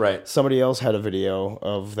whatever, right? Somebody else had a video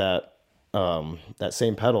of that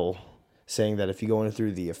same pedal saying that if you go in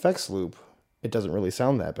through the effects loop, it doesn't really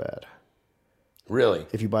sound that bad. Really?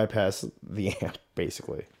 If you bypass the amp,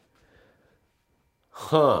 basically.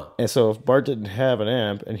 Huh. And so if Bart didn't have an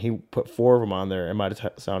amp and he put four of them on there, it might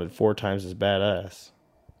have sounded 4 times as badass.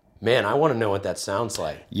 Man, I want to know what that sounds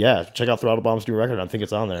like. Yeah, check out Throttle Bomb's new record. I think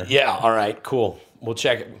it's on there. Yeah, all right, cool. We'll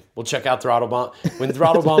check it. We'll check out Throttle Bomb. When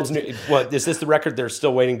Throttle Bomb's new, what is this the record they're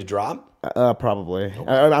still waiting to drop? Probably.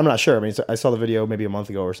 I'm not sure. I mean, I saw the video maybe a month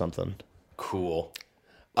ago or something. Cool.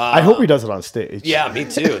 I hope he does it on stage. Yeah, me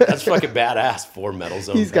too. That's fucking badass for Metal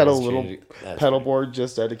Zone. He's got a little pedal board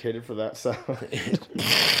just dedicated for that sound.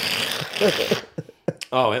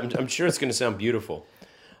 Oh, I'm sure it's going to sound beautiful.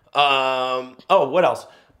 What else?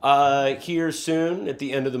 Here soon, at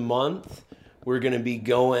the end of the month, we're going to be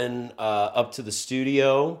going up to the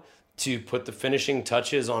studio to put the finishing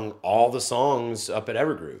touches on all the songs up at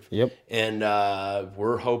Evergroove. Yep. And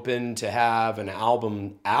we're hoping to have an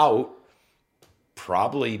album out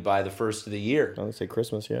probably by the first of the year. I would say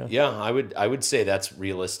Christmas, yeah. Yeah, I would say that's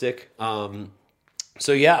realistic.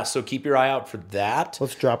 So keep your eye out for that.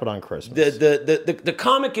 Let's drop it on Christmas. The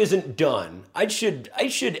comic isn't done. I should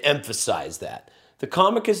emphasize that. The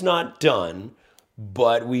comic is not done,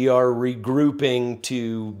 but we are regrouping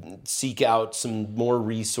to seek out some more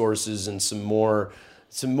resources and some more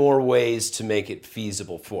ways to make it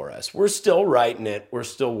feasible for us. We're still writing it. We're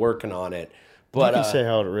still working on it. But you can say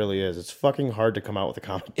how it really is. It's fucking hard to come out with a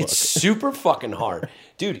comic book. It's super fucking hard.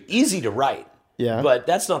 Dude, easy to write. Yeah. But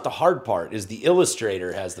that's not the hard part, is the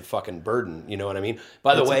illustrator has the fucking burden. You know what I mean?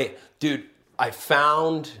 By the way, dude, I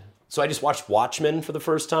just watched Watchmen for the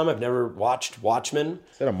first time. I've never watched Watchmen.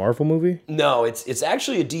 Is that a Marvel movie? No, it's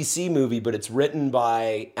actually a DC movie, but it's written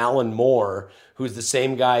by Alan Moore, who's the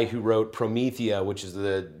same guy who wrote Promethea, which is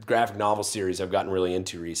the graphic novel series I've gotten really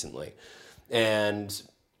into recently. And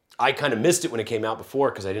I kind of missed it when it came out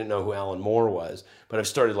before because I didn't know who Alan Moore was. But I've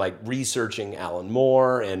started researching Alan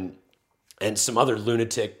Moore and some other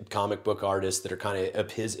lunatic comic book artists that are kind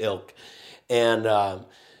of his ilk. And,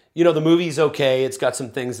 the movie's okay. It's got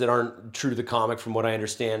some things that aren't true to the comic from what I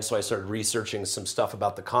understand. So I started researching some stuff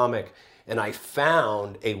about the comic. And I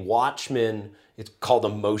found a Watchmen, it's called a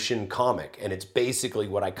motion comic. And it's basically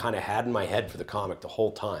what I kind of had in my head for the comic the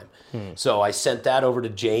whole time. So I sent that over to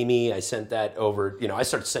Jamie. I sent that over, I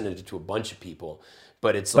started sending it to a bunch of people.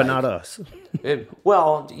 But it's But not us.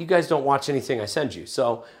 Well, you guys don't watch anything I send you.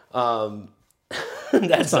 So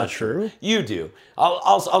that's not true. You do.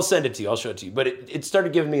 I'll send it to you. I'll show it to you. But it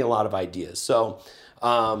started giving me a lot of ideas. So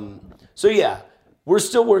yeah, we're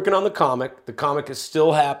still working on the comic. The comic is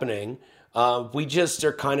still happening. We just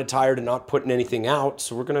are kind of tired of not putting anything out.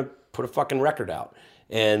 So we're going to put a fucking record out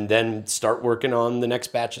and then start working on the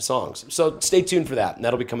next batch of songs. So stay tuned for that. And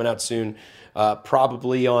that'll be coming out soon.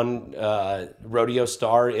 Probably on Rodeo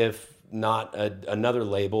Star, if not another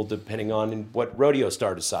label, depending on what Rodeo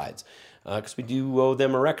Star decides. Because we do owe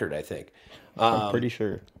them a record, I think. I'm pretty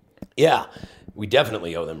sure. Yeah, we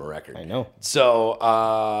definitely owe them a record. I know. So,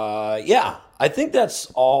 yeah, I think that's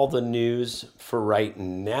all the news for right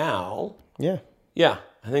now. Yeah. Yeah,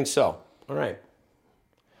 I think so. All right.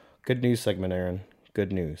 Good news segment, Aaron.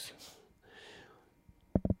 Good news.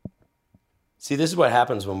 See, this is what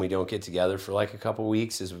happens when we don't get together for a couple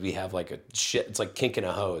weeks, is we have it's like kinking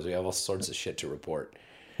a hose. We have all sorts of shit to report.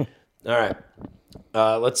 All right.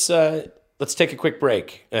 Let's let's take a quick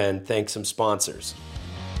break and thank some sponsors.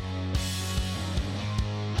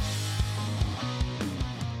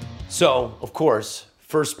 So, of course,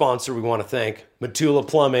 first sponsor we want to thank, Matula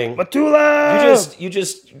Plumbing. Matula! You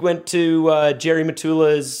just went to Jerry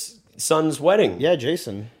Matula's son's wedding. Yeah,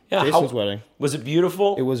 Jason. Yeah, Jason's wedding. Was it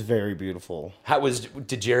beautiful? It was very beautiful.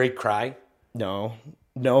 Did Jerry cry? No,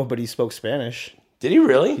 but he spoke Spanish. Did he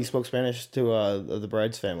really? He spoke Spanish to the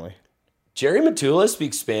bride's family. Jerry Matula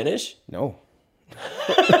speaks Spanish? No.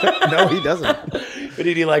 No, he doesn't. But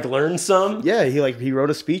did he learn some? Yeah, he wrote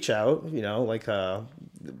a speech out,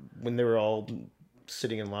 when they were all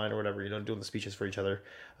sitting in line or whatever, doing the speeches for each other.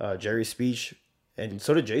 Jerry's speech, and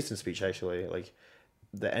so did Jason's speech, actually.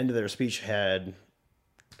 The end of their speech had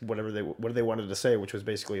whatever they wanted to say, which was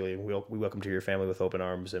basically, we welcome to your family with open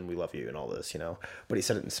arms and we love you and all this, But he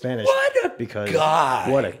said it in Spanish.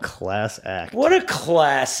 What a class act. What a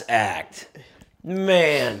class act.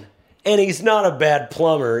 Man. And he's not a bad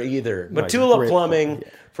plumber either. No, Matula Plumbing,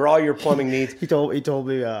 for all your plumbing needs. He told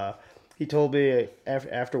me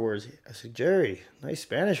afterwards, I said, Jerry, nice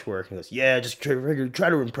Spanish work. He goes, yeah, just try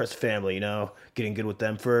to impress the family, getting good with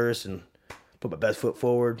them first and put my best foot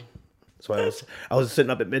forward. So I was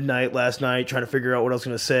sitting up at midnight last night trying to figure out what I was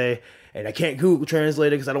going to say, and I can't Google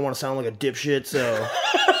Translate it because I don't want to sound like a dipshit, so...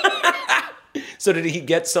 So did he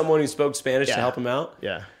get someone who spoke Spanish to help him out?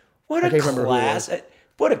 Yeah. What a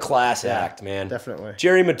class act, man. Definitely.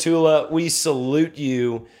 Jerry Matula, we salute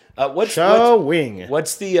you. What's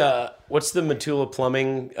the Matula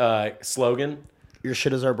Plumbing slogan? Your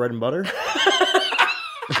shit is our bread and butter.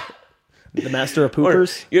 The master of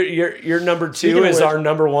poopers. Your number two is our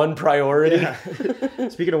number one priority. Yeah.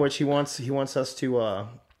 Speaking of which, he wants us to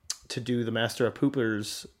do the master of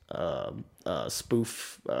poopers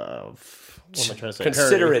spoof. What am I trying to say?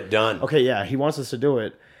 Consider Parody. it done. Okay, yeah, he wants us to do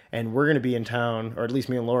it, and we're going to be in town, or at least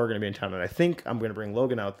me and Laura are going to be in town, and I think I'm going to bring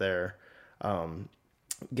Logan out there,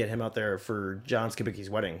 get him out there for John Skibicki's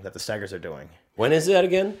wedding that the Staggers are doing. When is that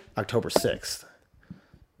again? October 6th.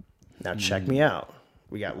 Now check me out.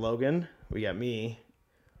 We got Logan, we got me,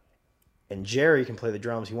 and Jerry can play the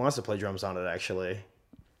drums. He wants to play drums on it, actually.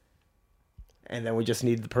 And then we just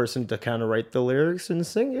need the person to kind of write the lyrics and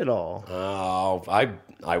sing it all. Oh,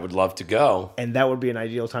 I would love to go. And that would be an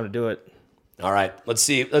ideal time to do it. All right, let's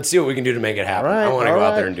see what we can do to make it happen. Right, I want to go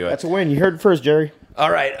out there and do it. That's a win. You heard it first, Jerry. All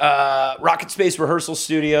right, Rocket Space Rehearsal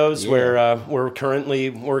Studios, where we're currently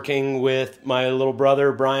working with my little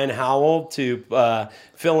brother Brian Howell to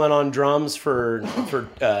fill in on drums for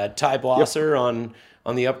Ty Blosser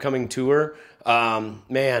on the upcoming tour.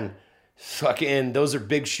 Man, fucking, those are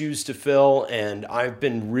big shoes to fill, and I've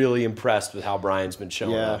been really impressed with how Brian's been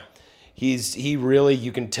showing up. He really,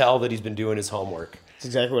 you can tell that he's been doing his homework. That's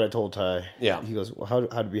exactly what I told Ty. Yeah. He goes, well,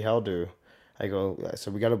 how did Hal do? I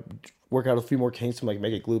said, we got to work out a few more kinks to make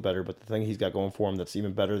it glue better, but the thing he's got going for him that's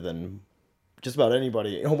even better than just about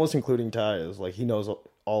anybody, almost including Ty, is he knows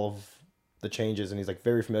all of the changes, and he's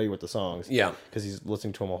very familiar with the songs. Yeah. Because he's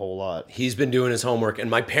listening to them a whole lot. He's been doing his homework, and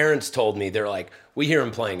my parents told me, they're like, we hear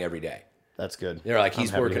him playing every day. That's good. They're like,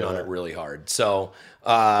 he's working on it really hard. So,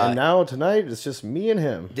 and now tonight it's just me and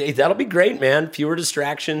him. That'll be great, man. Fewer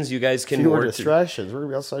distractions. You guys can Fewer distractions. We're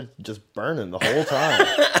gonna be outside just burning the whole time.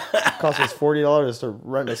 It costs us $40 to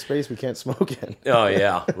rent a space we can't smoke in. Oh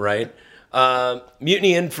yeah, right.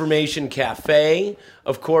 Mutiny Information Cafe.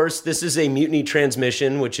 Of course, this is a Mutiny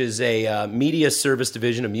Transmission, which is a media service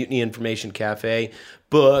division of Mutiny Information Cafe.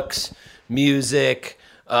 Books, music,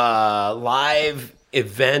 live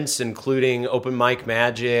events, including open mic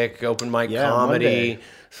magic, open mic comedy, Monday.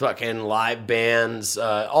 Fucking live bands,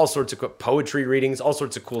 all sorts of poetry readings, all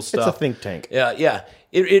sorts of cool stuff. It's a think tank. Yeah.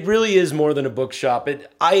 It really is more than a bookshop.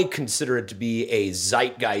 I consider it to be a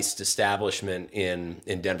zeitgeist establishment in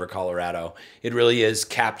Denver, Colorado. It really is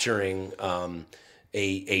capturing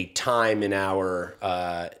a time in our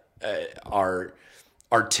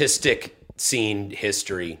artistic scene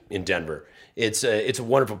history in Denver. It's a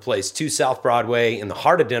wonderful place. 2 South Broadway in the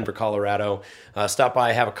heart of Denver, Colorado. Stop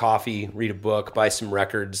by, have a coffee, read a book, buy some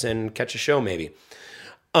records, and catch a show maybe.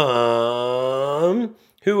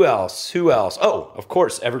 Who else? Oh, of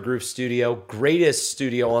course, Evergroove Studio, greatest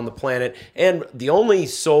studio on the planet, and the only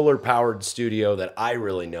solar-powered studio that I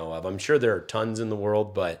really know of. I'm sure there are tons in the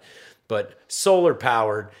world, but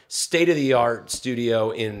solar-powered, state-of-the-art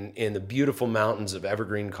studio in the beautiful mountains of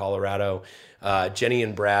Evergreen, Colorado. Jenny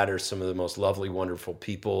and Brad are some of the most lovely, wonderful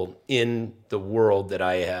people in the world that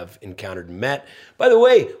I have encountered and met. By the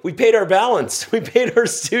way, we paid our balance. We paid our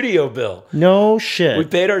studio bill. No shit. We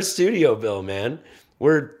paid our studio bill, man.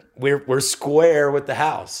 we're square with the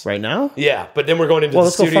house. Right now? Yeah, but then we're going into the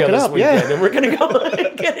let's go studio fuck it this up, weekend, yeah. and we're gonna go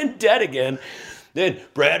and get in debt again. Then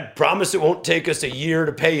Brad, promise it won't take us a year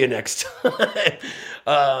to pay you next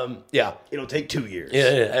time. Yeah. It'll take 2 years.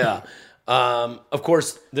 Yeah. Of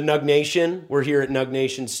course, the Nug Nation. We're here at Nug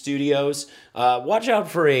Nation Studios. Watch out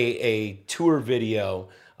for a tour video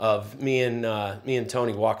of me and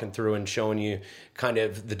Tony walking through and showing you kind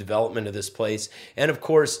of the development of this place. And of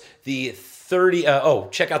course, the 30.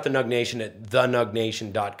 Check out the Nug Nation at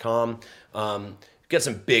thenugnation.com. Got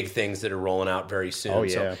some big things that are rolling out very soon. Oh,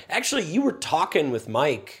 yeah. So, actually, you were talking with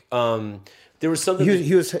Mike. There was something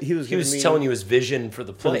He was telling you his vision for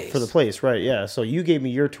the place. For the place, right? Yeah. So you gave me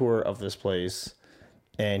your tour of this place,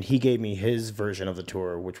 and he gave me his version of the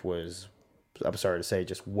tour, which was, I'm sorry to say,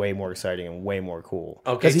 just way more exciting and way more cool.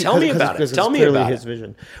 Okay, tell me about it. Tell me about his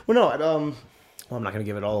vision. Well, no, well, I'm not going to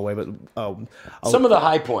give it all away, but some of the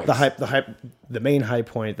high points. The main high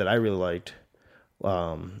point that I really liked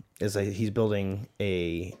is that he's building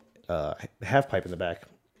a half pipe in the back.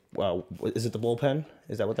 Wow, is it the bullpen?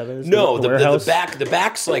 Is that what that is? No, the warehouse? the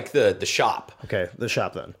back's like the shop. Okay, the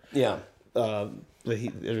shop then. Yeah. They're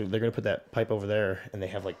gonna put that pipe over there, and they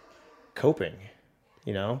have like coping,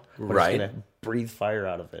 but right? It's gonna breathe fire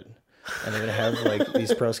out of it, and they're gonna have like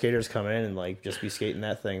these pro skaters come in and like just be skating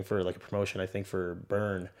that thing for like a promotion. I think for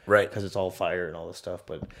Burn, right? Because it's all fire and all this stuff.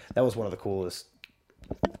 But that was one of the coolest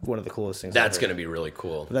things. That's going to be really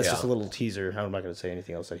cool. But that's just a little teaser. I'm not going to say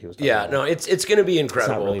anything else that he was. Yeah, about. no, it's going to be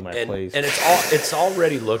incredible. It's not really my place, and it's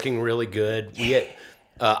already looking really good.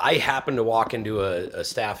 I happened to walk into a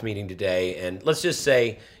staff meeting today, and let's just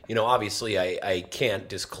say, obviously I can't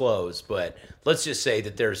disclose, but let's just say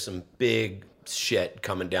that there's some big shit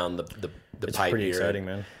coming down the pipe pretty here. Exciting,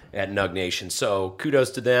 man. At Nug Nation. So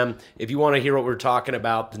kudos to them. If you want to hear what we're talking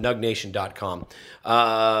about, thenugnation.com.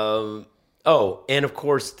 And of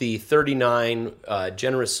course, the 39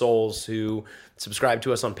 generous souls who subscribe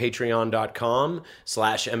to us on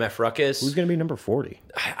patreon.com/mfruckus. Who's going to be number 40?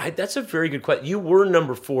 That's a very good question. You were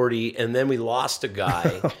number 40, and then we lost a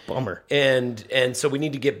guy. Bummer. And so we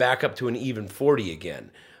need to get back up to an even 40 again.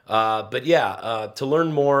 To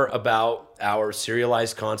learn more about our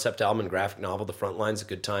serialized concept album and graphic novel, The Front Lines of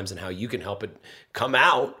Good Times, and how you can help it come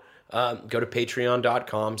out, go to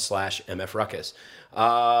patreon.com/mfruckus.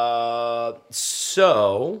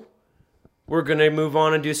 So we're going to move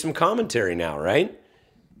on and do some commentary now, right?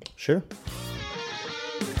 Sure.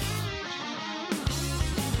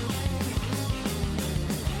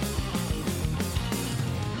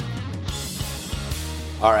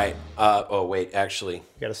 All right. Actually. You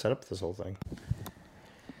got to set up this whole thing.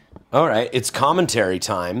 All right. It's commentary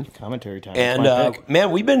time. Commentary time. And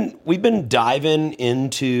man, we've been diving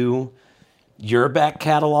into your back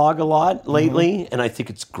catalog a lot lately, and I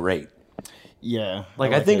think it's great. Yeah.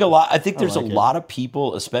 I think there's a lot of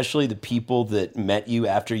people, especially the people that met you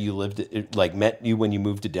after you met you when you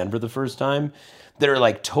moved to Denver the first time, that are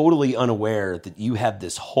like totally unaware that you have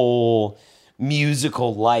this whole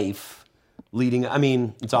musical life leading. I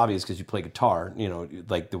mean, it's obvious because you play guitar,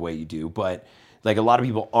 like the way you do, but like a lot of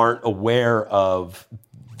people aren't aware of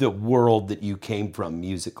the world that you came from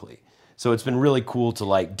musically. So it's been really cool to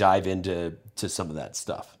like dive into some of that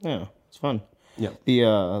stuff. Yeah, it's fun. Yeah.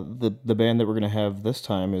 The band that we're gonna have this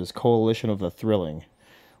time is Coalition of the Thrilling,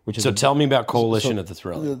 which is. So tell me about Coalition of the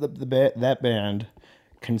Thrilling. That band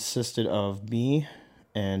consisted of me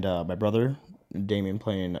and my brother Damien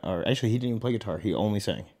playing. Or actually, he didn't even play guitar. He only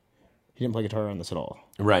sang. He didn't play guitar on this at all.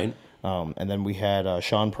 Right. And then we had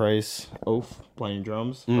Sean Price Oaf playing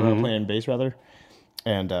drums, or playing bass rather,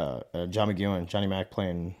 and John McEwen, Johnny Mac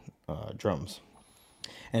playing drums.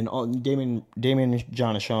 And Damien,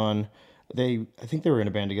 John, and Sean, I think they were in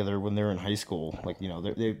a band together when they were in high school. Like,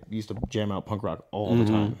 they used to jam out punk rock all the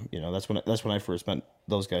time. That's when I first met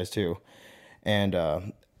those guys too. And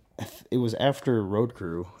it was after Road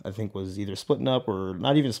Crew, I think, was either splitting up or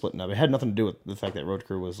not even splitting up. It had nothing to do with the fact that Road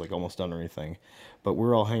Crew was like almost done or anything. But we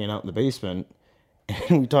were all hanging out in the basement,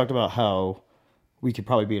 and we talked about how we could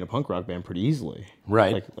probably be in a punk rock band pretty easily.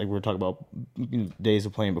 Right. Like we were talking about days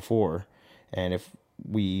of playing before, and if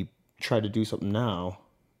we tried to do something now,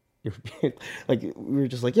 like we were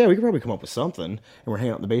just like, yeah, we could probably come up with something. And we're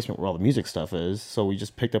hanging out in the basement where all the music stuff is. So we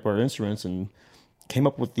just picked up our instruments and came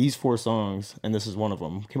up with these 4 songs, and this is one of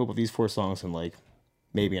them. Came up with these 4 songs in like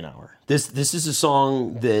maybe an hour. This is a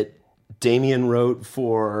song that Damien wrote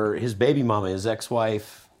for his baby mama, his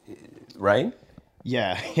ex-wife, right?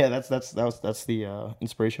 Yeah, that's the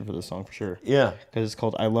inspiration for this song for sure. Yeah, because it's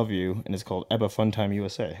called "I Love You" and it's called "Ebba Funtime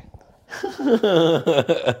USA."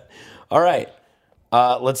 All right,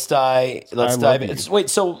 let's dive in. Wait,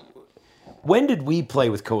 so When did we play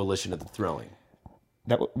with Coalition of the Thrilling?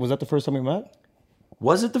 Was that the first time we met?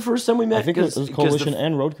 Was it the first time we met? I think it was Coalition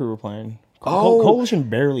and Road Crew were playing. Oh. Coalition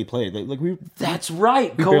barely played. Like we. That's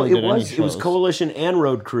right. barely did any It was shows. Coalition and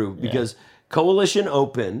Road Crew because Coalition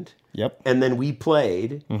opened. Yep. And then we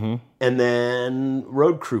played, and then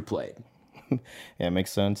Road Crew played. Yeah, it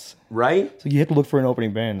makes sense. Right? So you have to look for an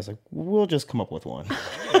opening band. It's like, we'll just come up with one.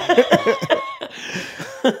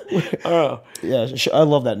 Yeah, I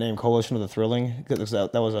love that name, Coalition of the Thrilling. Because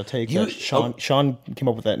that was a take. Sean came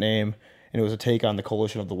up with that name, and it was a take on the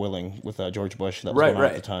Coalition of the Willing with George Bush. That was going on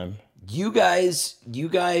at the time. You guys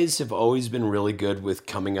have always been really good with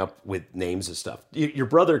coming up with names of stuff. Your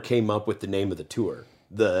brother came up with the name of the tour.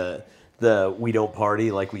 The We Don't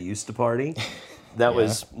Party Like We Used to Party. That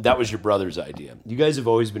was your brother's idea. You guys have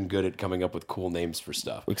always been good at coming up with cool names for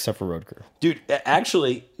stuff. Except for Road Crew. Dude,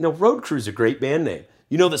 actually, no, Road Crew's a great band name.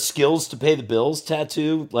 You know the Skills to Pay the Bills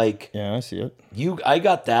tattoo? Like, yeah, I see it. I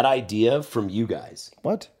got that idea from you guys.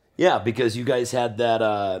 What? Yeah, because you guys had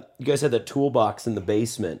that toolbox in the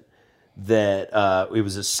basement that it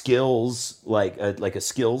was a skills like a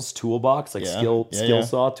skills toolbox, like skill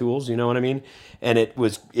saw tools, you know what I mean? And it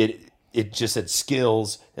just said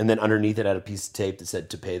skills, and then underneath it had a piece of tape that said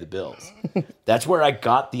to pay the bills. That's where I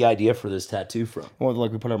got the idea for this tattoo from. Well,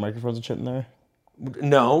 like we put our microphones and shit in there?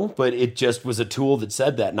 No, but it just was a tool that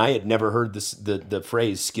said that, and I had never heard the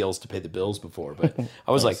phrase skills to pay the bills before, but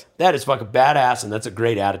I was like, that is fucking badass, and that's a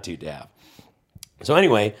great attitude to have. So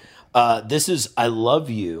anyway, this is I Love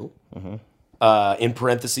You, in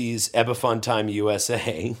parentheses, Ebba Fun Time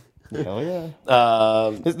USA. Hell yeah.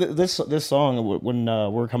 This song, when we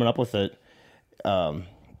were coming up with it,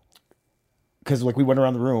 because like we went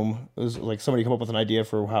around the room, it was like somebody come up with an idea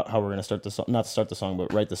for how we're going to start the song, not start the song,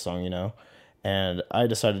 but write the song, you know? And I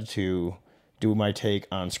decided to do my take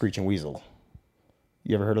on Screeching Weasel.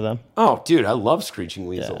 You ever heard of them? Oh, dude, I love Screeching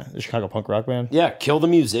Weasel. Yeah, the Chicago punk rock band. Yeah, Kill the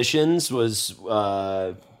Musicians was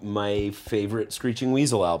my favorite Screeching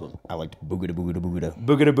Weasel album. I liked Boogada Boogada Boogada.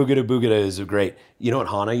 Boogada Boogada Boogada is a great. You know what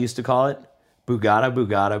Hana used to call it? Boogada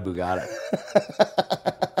Boogada Boogada.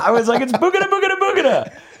 I was like, it's Boogada Boogada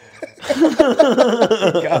Boogada.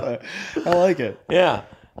 Got it. I like it. Yeah.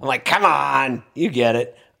 I'm like, come on, you get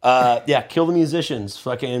it. Yeah, Kill the Musicians.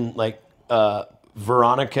 Fucking like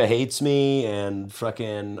Veronica Hates Me and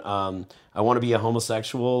fucking I Want to Be a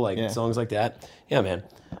Homosexual, like songs like that. Yeah, man.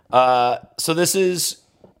 So this is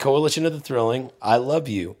Coalition of the Thrilling, I Love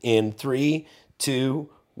You, in 3, 2,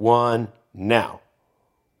 1, now.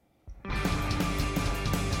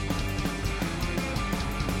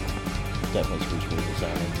 Definitely Screeching Weasel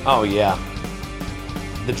sounding. Oh, yeah.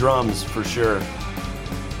 The drums, for sure.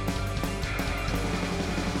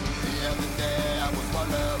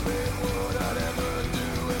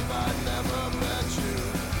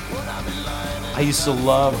 I used to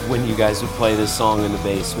love when you guys would play this song in the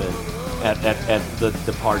basement at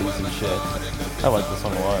the parties and shit. I like this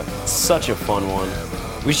song a lot. Such a fun one.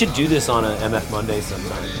 We should do this on a MF Monday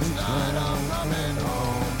sometime.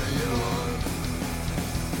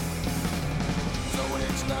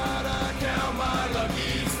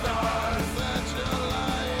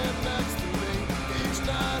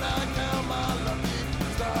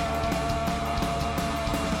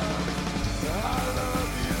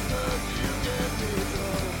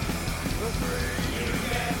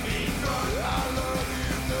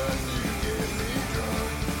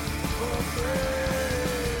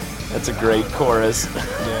 That's a great chorus.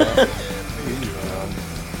 Yeah.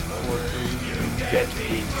 Get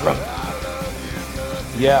me drunk.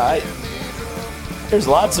 Yeah, there's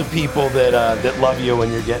lots of people that love you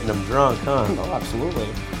when you're getting them drunk, huh? Oh, absolutely.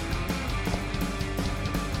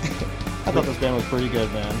 I thought this band was pretty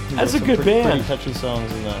good, man. That's a good band. Pretty catchy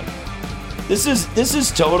songs in that. This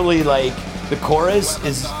is totally like the chorus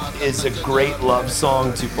is a great love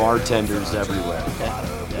song to bartenders everywhere.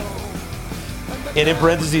 And in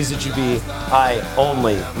parentheses, it should be, I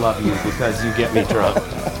only love you because you get me drunk.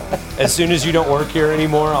 As soon as you don't work here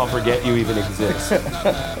anymore, I'll forget you even exist.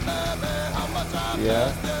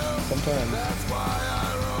 Yeah, sometimes.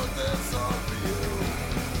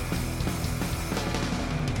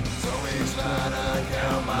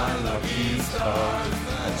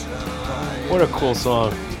 What a cool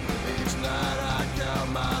song.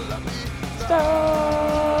 Stars,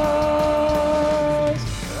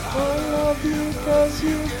 I love you because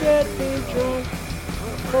you get me drunk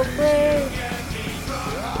for free.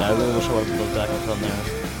 Yeah, I really wish I would have put those backups on there.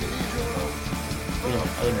 You know, I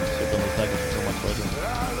didn't sit on those backups so much later.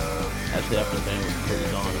 Actually, after the band was completely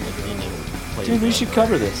gone, and like me and they played. Dude, we should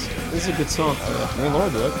cover this. This is a good song. Me and Laura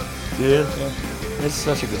do it. Yeah. It's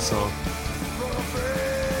such a good song.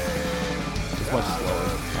 much as lower,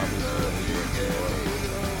 obviously.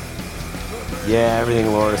 Yeah, everything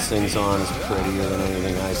Laura sings on is prettier than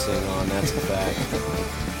anything I sing on. That's a fact.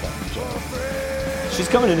 She's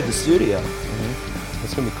coming into the studio.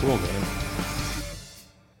 That's gonna be cool, man.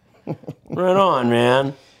 Right on,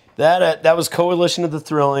 man. That was Coalition of the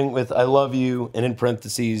Thrilling with I Love You and in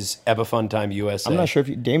parentheses Ebba Funtime USA. I'm not sure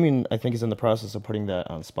if Damien, I think, is in the process of putting that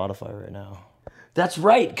on Spotify right now. That's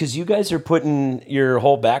right, because you guys are putting your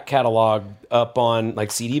whole back catalog up on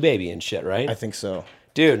like CD Baby and shit, right? I think so.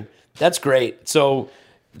 Dude, that's great. So,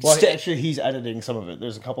 Well, actually, he's editing some of it.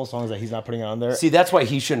 There's a couple of songs that he's not putting on there. see, that's why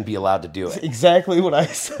he shouldn't be allowed to do it. Exactly what I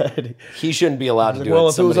said. He shouldn't be allowed to do Well,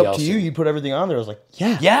 it. if it was Somebody up else to you, should. you'd put everything on there. I was like,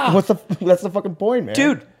 yeah. Yeah. That's the fucking point, man.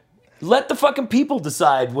 Dude, let the fucking people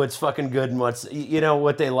decide what's fucking good and what's,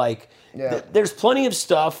 what they like. Yeah. There's plenty of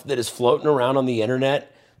stuff that is floating around on the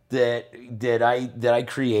internet that I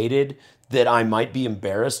created that I might be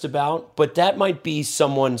embarrassed about, but that might be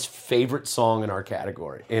someone's favorite song in our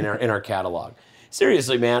category, in our catalog.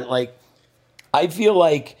 Seriously, man, like I feel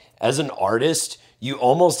like as an artist, you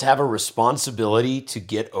almost have a responsibility to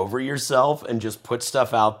get over yourself and just put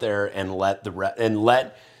stuff out there and let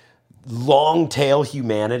long tail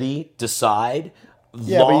humanity decide,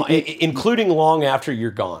 Yeah, including long after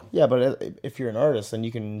you're gone. Yeah, but if you're an artist, then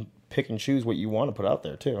you can pick and choose what you want to put out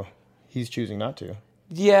there, too. He's choosing not to.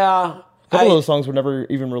 Yeah. A couple of those songs were never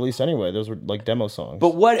even released anyway. Those were like demo songs.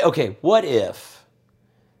 But what if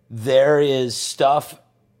there is stuff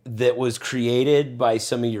that was created by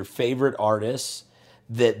some of your favorite artists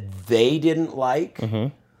that they didn't like,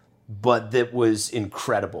 but that was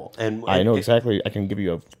incredible? And I know exactly. I can give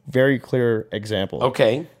you a very clear example.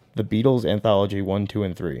 Okay. The Beatles Anthology 1, 2,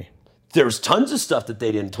 and 3. There's tons of stuff that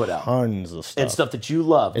they didn't put out. Tons of stuff. And stuff that you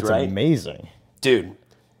loved, It's right? amazing. Dude,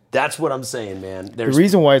 that's what I'm saying, man. The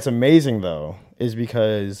reason why it's amazing, though, is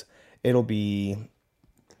because it'll be...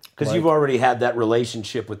 Because you've already had that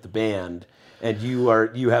relationship with the band, and you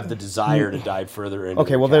have the desire to dive further into.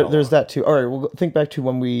 Okay, well, there's that, too. All right, well, think back to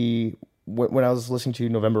when I was listening to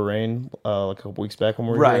November Rain like a couple weeks back when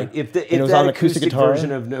we were right. here. If it was that on acoustic guitar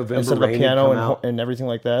version of November instead of Rain a had come piano out, and everything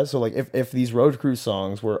like that. So like if these road crew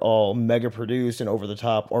songs were all mega produced and over the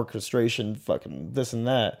top orchestration, fucking this and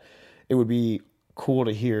that, it would be cool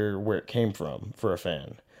to hear where it came from for a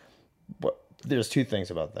fan. But there's two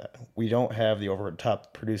things about that. We don't have the over the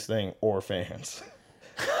top produced thing or fans.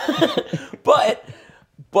 But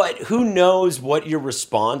who knows what your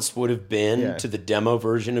response would have been Yeah. to the demo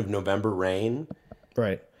version of November Rain?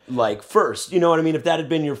 Right. Like first, you know what I mean? If that had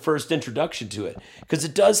been your first introduction to it, because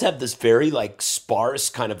it does have this very like sparse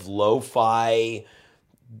kind of lo-fi,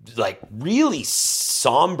 like really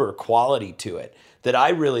somber quality to it that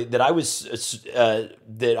I was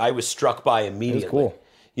struck by immediately. cool.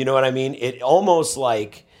 You know what I mean? It almost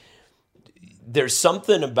like there's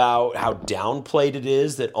something about how downplayed it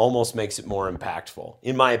is that almost makes it more impactful,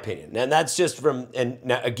 in my opinion. And that's just from, and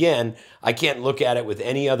now, again, I can't look at it with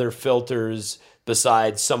any other filters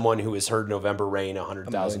besides someone who has heard November Rain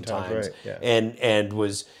 100,000 times, right, yeah. and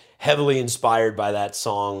was heavily inspired by that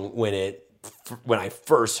song when I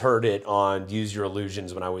first heard it on Use Your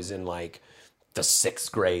Illusions when I was in like the 6th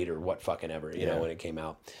grade or what fucking ever, you know, when it came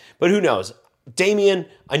out. But who knows? Damien,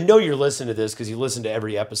 I know you're listening to this because you listen to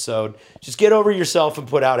every episode. Just get over yourself and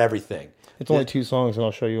put out everything. It's only 2 songs, and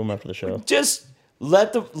I'll show you them after the show. Just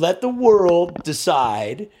let the world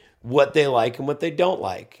decide what they like and what they don't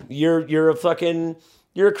like. You're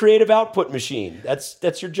a creative output machine.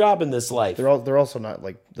 That's your job in this life. They're also not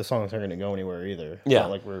like the songs aren't going to go anywhere either. It's Yeah.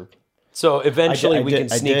 not like we're. So eventually we can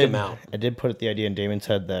sneak them out. I did put the idea in Damon's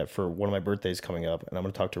head that for one of my birthdays coming up, and I'm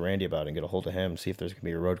going to talk to Randy about it and get a hold of him, see if there's going to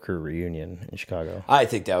be a road crew reunion in Chicago, I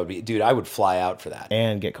think that would be, dude, I would fly out for that.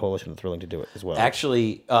 and get Coalition of the Thrilling to do it as well.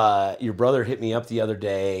 Actually, your brother hit me up the other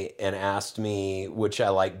day and asked me which I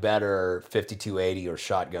like better, 5280 or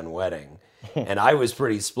Shotgun Wedding. And I was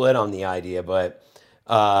pretty split on the idea, but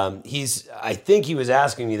I think he was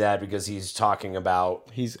asking me that because he's talking about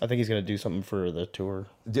I think he's going to do something for the tour.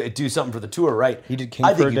 do something for the tour, right? He did King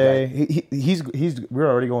I for a think Day. We're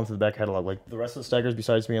already going through the back catalog. Like the rest of the Staggers,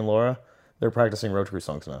 besides me and Laura, they're practicing road crew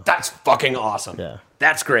songs now. That's fucking awesome. Yeah.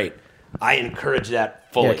 That's great. I encourage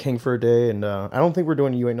that fully. Yeah, King for a Day, and I don't think we're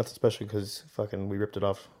doing You Ain't Nothing Special because fucking we ripped it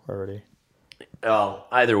off already. Oh,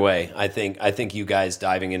 either way, I think you guys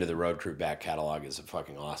diving into the road crew back catalog is a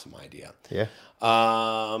fucking awesome idea. Yeah.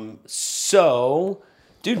 So,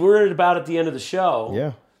 dude, we're at the end of the show.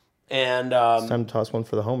 Yeah. And It's time to toss one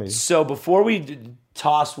for the homies. so before we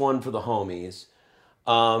toss one for the homies,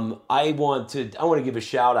 I want to give a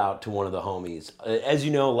shout out to one of the homies. As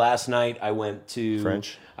you know, last night I went to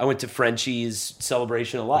French. I went to Frenchie's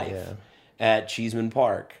Celebration of Life. Yeah. at Cheeseman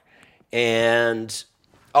Park. And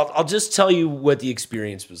I'll just tell you what the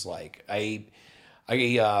experience was like. I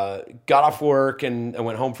got off work and I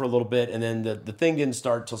went home for a little bit, and then the thing didn't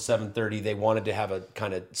start till 7:30. They wanted to have a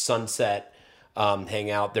kind of sunset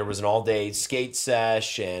hangout. There was an all-day skate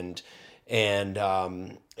sesh, and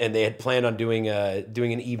they had planned on doing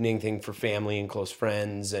an evening thing for family and close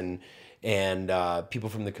friends and people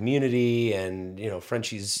from the community, and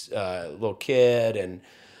Frenchie's little kid, and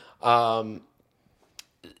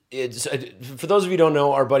it's for those of you who don't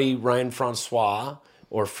know, our buddy Ryan Francois,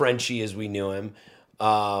 or Frenchie as we knew him.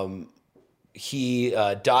 He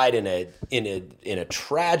died in a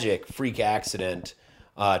tragic freak accident,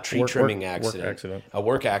 tree trimming accident, a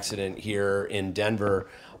work accident here in Denver.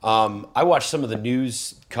 I watched some of the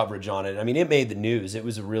news coverage on it. I mean, it made the news. It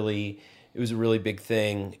was a really big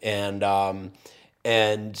thing, and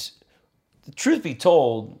truth be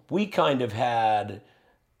told, we kind of had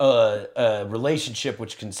a relationship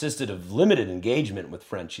which consisted of limited engagement with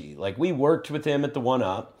Frenchie. Like, we worked with him at the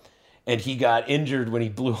 1UP, and he got injured when he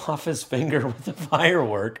blew off his finger with a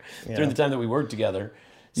firework during the time that we worked together.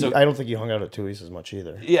 So I don't think you hung out at Tui's as much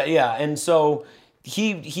either. Yeah. And so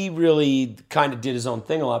he really kind of did his own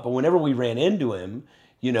thing a lot. But whenever we ran into him,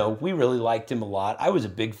 we really liked him a lot. I was a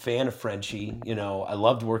big fan of Frenchie. I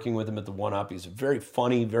loved working with him at the 1UP. He's a very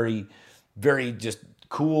funny, very, very just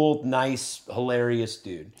cool, nice, hilarious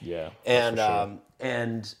dude. Yeah. And sure.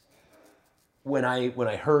 And when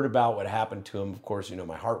I heard about what happened to him, of course,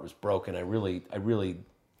 my heart was broken. I really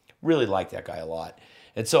liked that guy a lot.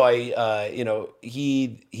 And so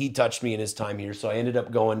he touched me in his time here. So I ended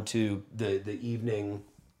up going to the evening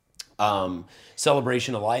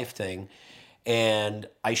celebration of life thing, and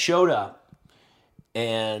I showed up.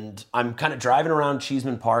 And I'm kind of driving around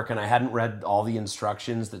Cheeseman Park, and I hadn't read all the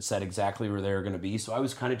instructions that said exactly where they were going to be. So I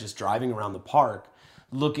was kind of just driving around the park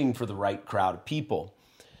looking for the right crowd of people.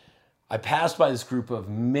 I passed by this group of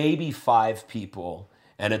maybe 5 people,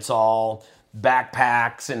 and it's all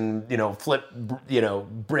backpacks and, flip,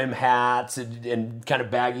 brim hats and kind of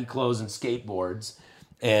baggy clothes and skateboards.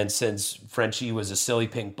 And since Frenchie was a silly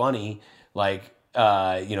pink bunny, like,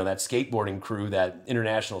 that skateboarding crew, that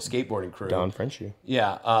international skateboarding crew. Don Frenchie.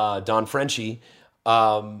 Yeah, Don Frenchie.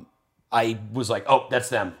 I was like, oh, that's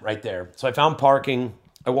them right there. So I found parking.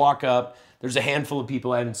 I walk up. There's a handful of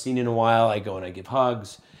people I haven't seen in a while. I go and I give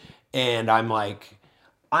hugs. And I'm like,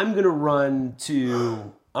 I'm gonna run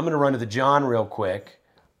to the John real quick.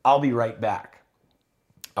 I'll be right back.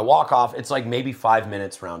 I walk off. It's like maybe 5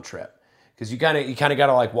 minutes round trip. Because you kind of got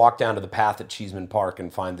to like walk down to the path at Cheeseman Park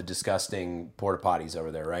and find the disgusting porta potties over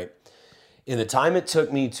there, right? In the time it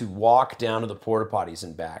took me to walk down to the porta potties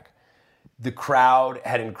and back, the crowd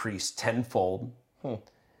had increased tenfold.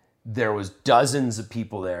 There was dozens of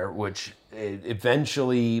people there, which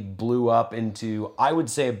eventually blew up into, I would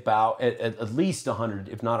say, about at least 100,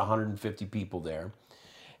 if not 150 people there.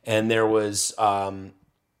 And there was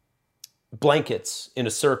blankets in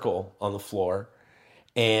a circle on the floor.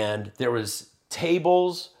 And there was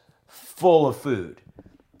tables full of food.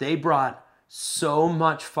 They brought so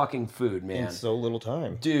much fucking food, man. In so little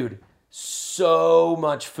time. Dude, so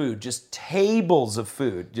much food. Just tables of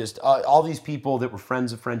food. Just all these people that were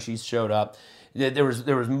friends of Frenchie's showed up. There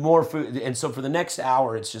was more food. And so for the next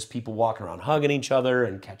hour, it's just people walking around hugging each other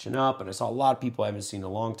and catching up. And I saw a lot of people I haven't seen in a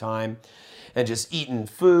long time. And just eating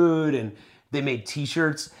food. And they made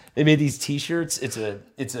T-shirts. They made these T-shirts. It's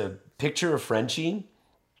a picture of Frenchie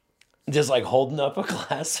just like holding up a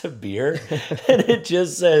glass of beer, and it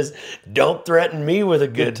just says, "Don't threaten me with a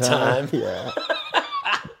good time." Yeah.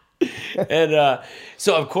 And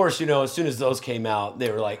so, of course, as soon as those came out,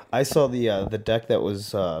 they were like, I saw the deck that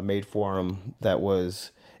was made for him. It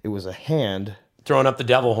was a hand throwing up the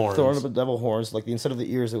devil horns. Throwing up the devil horns. Like, instead of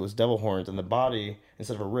the ears, it was devil horns, and the body,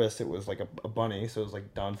 instead of a wrist, it was like a bunny. So it was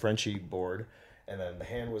like Don Frenchie board. And then the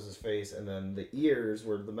hand was his face, and then the ears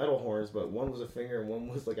were the metal horns, but one was a finger and one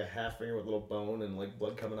was like a half finger with a little bone and like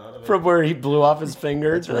blood coming out of it. From where he blew off his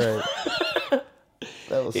finger. That's right.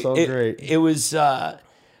 That was so great. It was, and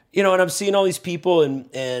I'm seeing all these people,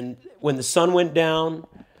 and when the sun went down,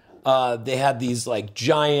 they had these like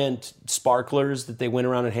giant sparklers that they went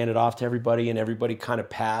around and handed off to everybody, and everybody kind of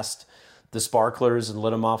passed the sparklers and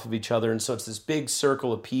lit them off of each other. And so it's this big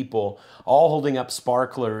circle of people all holding up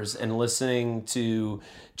sparklers and listening to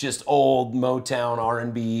just old Motown,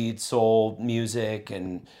 R&B, soul music,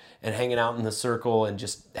 and hanging out in the circle and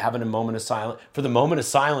just having a moment of silence. For the moment of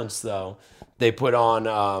silence, though, they put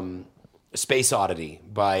on Space Oddity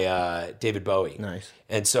by David Bowie. Nice.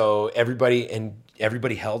 And so everybody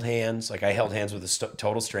held hands. Like, I held hands with a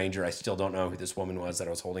total stranger. I still don't know who this woman was that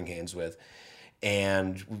I was holding hands with.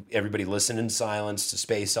 and everybody listened in silence to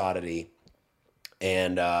Space Oddity,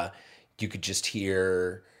 and you could just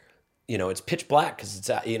hear, it's pitch black because it's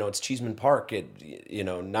it's Cheeseman Park at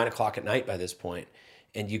 9:00 at night by this point,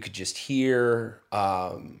 and you could just hear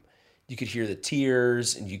the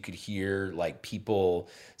tears, and you could hear like people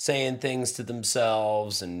saying things to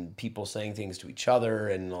themselves and people saying things to each other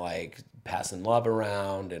and like passing love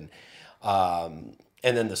around, and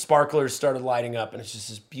then the sparklers started lighting up, and it's just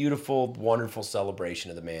this beautiful, wonderful celebration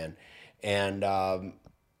of the man. And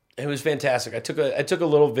it was fantastic. I took a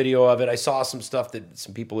little video of it. I saw some stuff that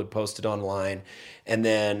some people had posted online, and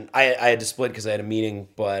then I had to split because I had a meeting.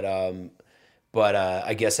 But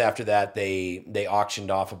I guess after that they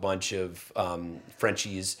auctioned off a bunch of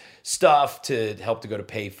Frenchie's stuff to help to go to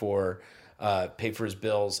pay for his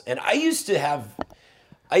bills. And I used to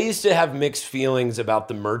have mixed feelings about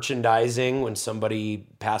the merchandising when somebody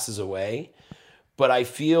passes away, but I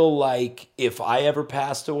feel like if I ever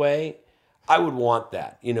passed away, I would want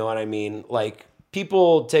that. You know what I mean? Like,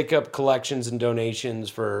 people take up collections and donations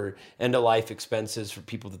for end-of-life expenses for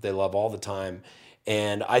people that they love all the time.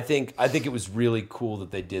 And I think it was really cool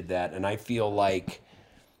that they did that. And I feel like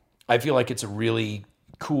it's a really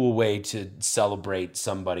cool way to celebrate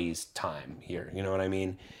somebody's time here. You know what I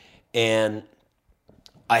mean? And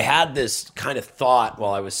I had this kind of thought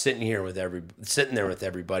while I was sitting there with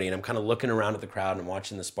everybody, and I'm kind of looking around at the crowd and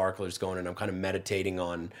watching the sparklers going, and I'm kind of meditating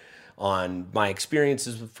on my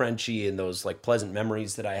experiences with Frenchie and those like pleasant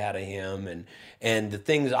memories that I had of him, and the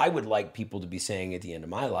things I would like people to be saying at the end of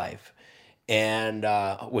my life, and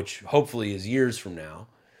which hopefully is years from now.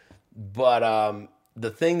 But the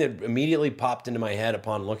thing that immediately popped into my head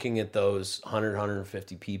upon looking at those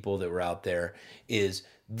 150 people that were out there is,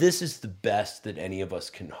 this is the best that any of us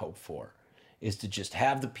can hope for, is to just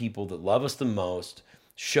have the people that love us the most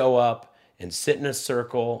show up and sit in a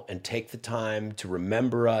circle and take the time to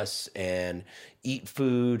remember us and eat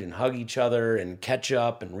food and hug each other and catch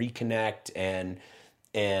up and reconnect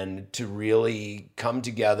and to really come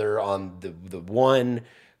together on the one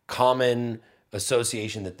common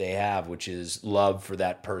association that they have, which is love for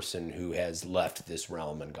that person who has left this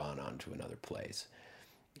realm and gone on to another place.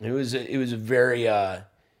 It was a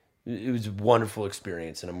wonderful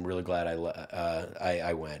experience, and I'm really glad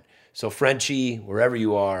I went. So Frenchie, wherever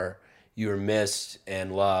you are missed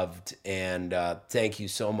and loved, and thank you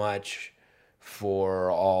so much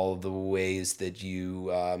for all the ways that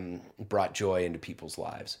you brought joy into people's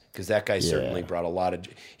lives, because that guy certainly brought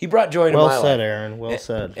he brought joy into my life. Well said, Aaron. Well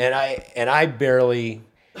said. And I barely,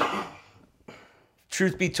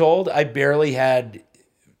 truth be told, I barely had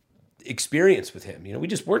experience with him. We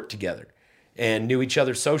just worked together and knew each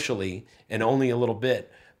other socially and only a little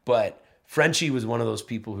bit, but Frenchie was one of those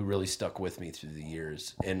people who really stuck with me through the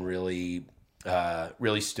years and really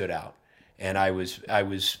stood out. And I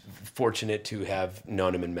was fortunate to have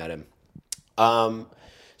known him and met him.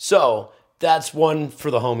 So that's one for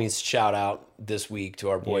the homies shout out this week to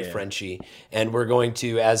our boy Frenchie. And we're going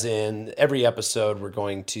to, as in every episode, we're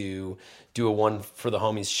going to do a one for the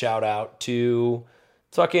homies shout out to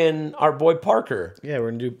fucking our boy Parker. Yeah,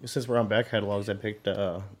 we're gonna do, since we're on back catalogs, I picked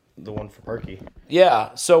the one for Parky.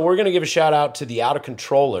 Yeah, so we're going to give a shout out to the Out of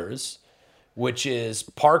Controllers, which is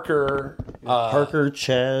Parker,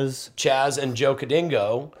 Chaz, and Joe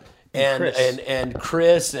Cadingo, and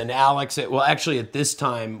Chris and Alex. Well, actually, at this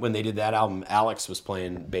time when they did that album, Alex was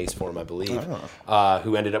playing bass for him, I believe,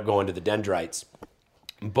 who ended up going to the Dendrites,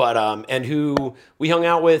 but and who we hung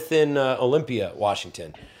out with in Olympia,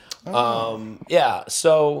 Washington.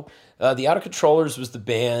 So the Out of Controllers was the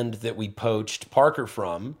band that we poached Parker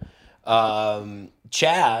from.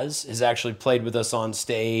 Chaz has actually played with us on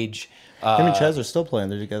stage. Him and Chaz are still playing.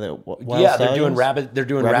 They're together at Wild Stallions? They're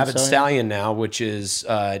doing Rabid Stallion now, which is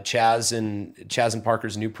Chaz and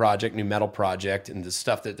Parker's new metal project, and the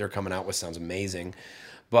stuff that they're coming out with sounds amazing.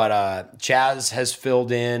 But Chaz has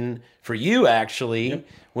filled in for you actually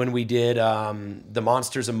when we did the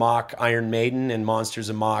Monsters Amok Iron Maiden and Monsters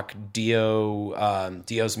Amok Dios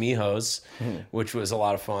Mijos, which was a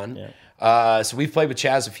lot of fun. Yeah. So we've played with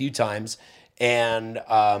Chaz a few times. And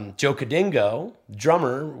Joe Cadingo,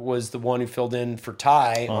 drummer, was the one who filled in for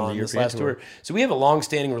Ty on this last tour. So we have a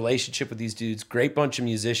long-standing relationship with these dudes. Great bunch of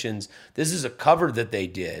musicians. This is a cover that they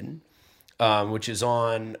did, which is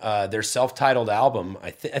on their self-titled album.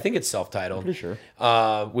 I think it's self-titled. I'm pretty sure.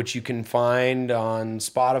 Which you can find on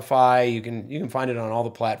Spotify. You can find it on all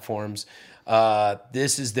the platforms.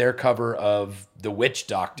 This is their cover of The Witch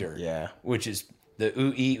Doctor. Yeah. Which is the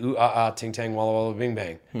ooh-ee, ooh-ah-ah, ting-tang, walla-walla,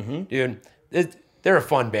 bing-bang. Mm-hmm. Dude. They're a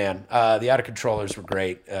fun band. The Out of Controllers were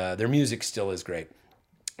great. Their music still is great.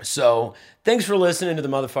 So thanks for listening to the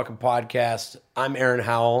motherfucking podcast. I'm Aaron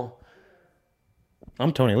Howell.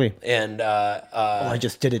 I'm Tony Lee. And I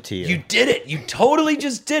just did it to you. You did it. You totally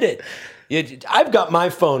just did it. I've got my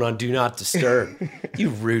phone on Do Not Disturb.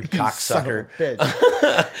 You rude cocksucker.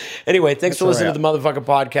 Anyway, thanks for listening to the motherfucking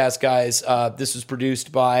podcast, guys. This was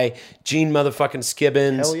produced by Gene motherfucking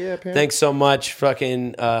Skibbins. Hell yeah, Pam. Thanks so much,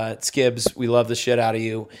 fucking Skibbs. We love the shit out of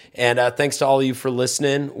you. And thanks to all of you for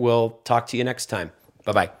listening. We'll talk to you next time.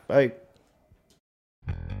 Bye-bye. Bye.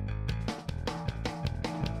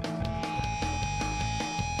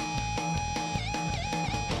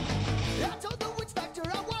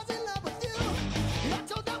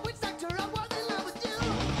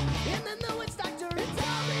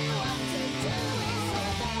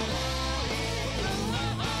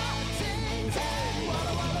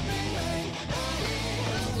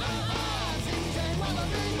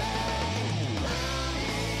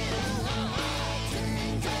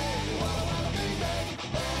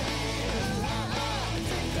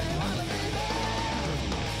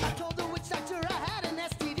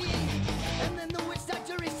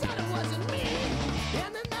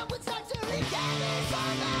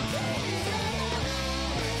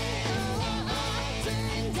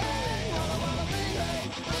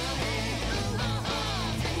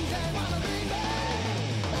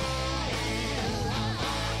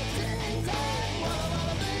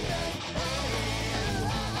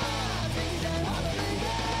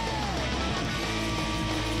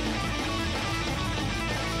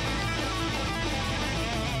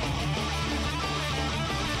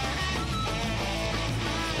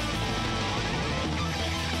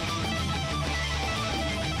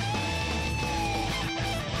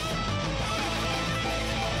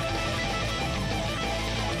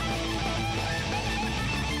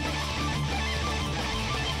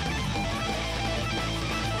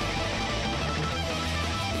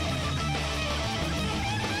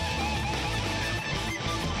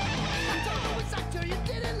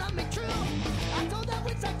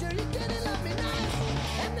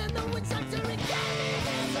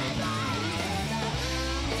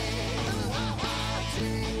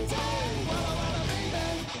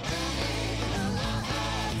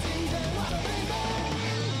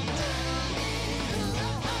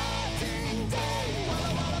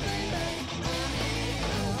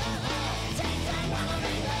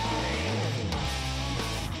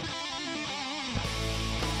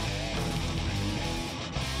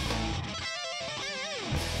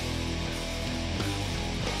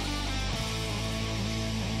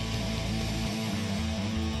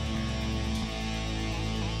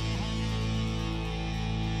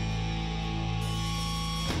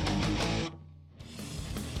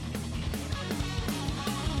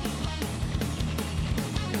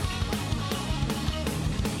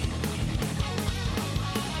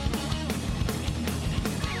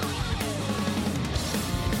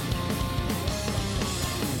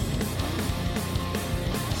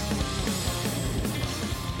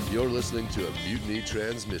 You're listening to a Mutiny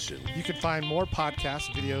Transmission. You can find more podcasts,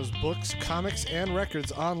 videos, books, comics, and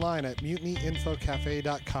records online at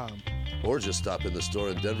mutinyinfocafe.com. Or just stop in the store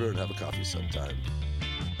in Denver and have a coffee sometime.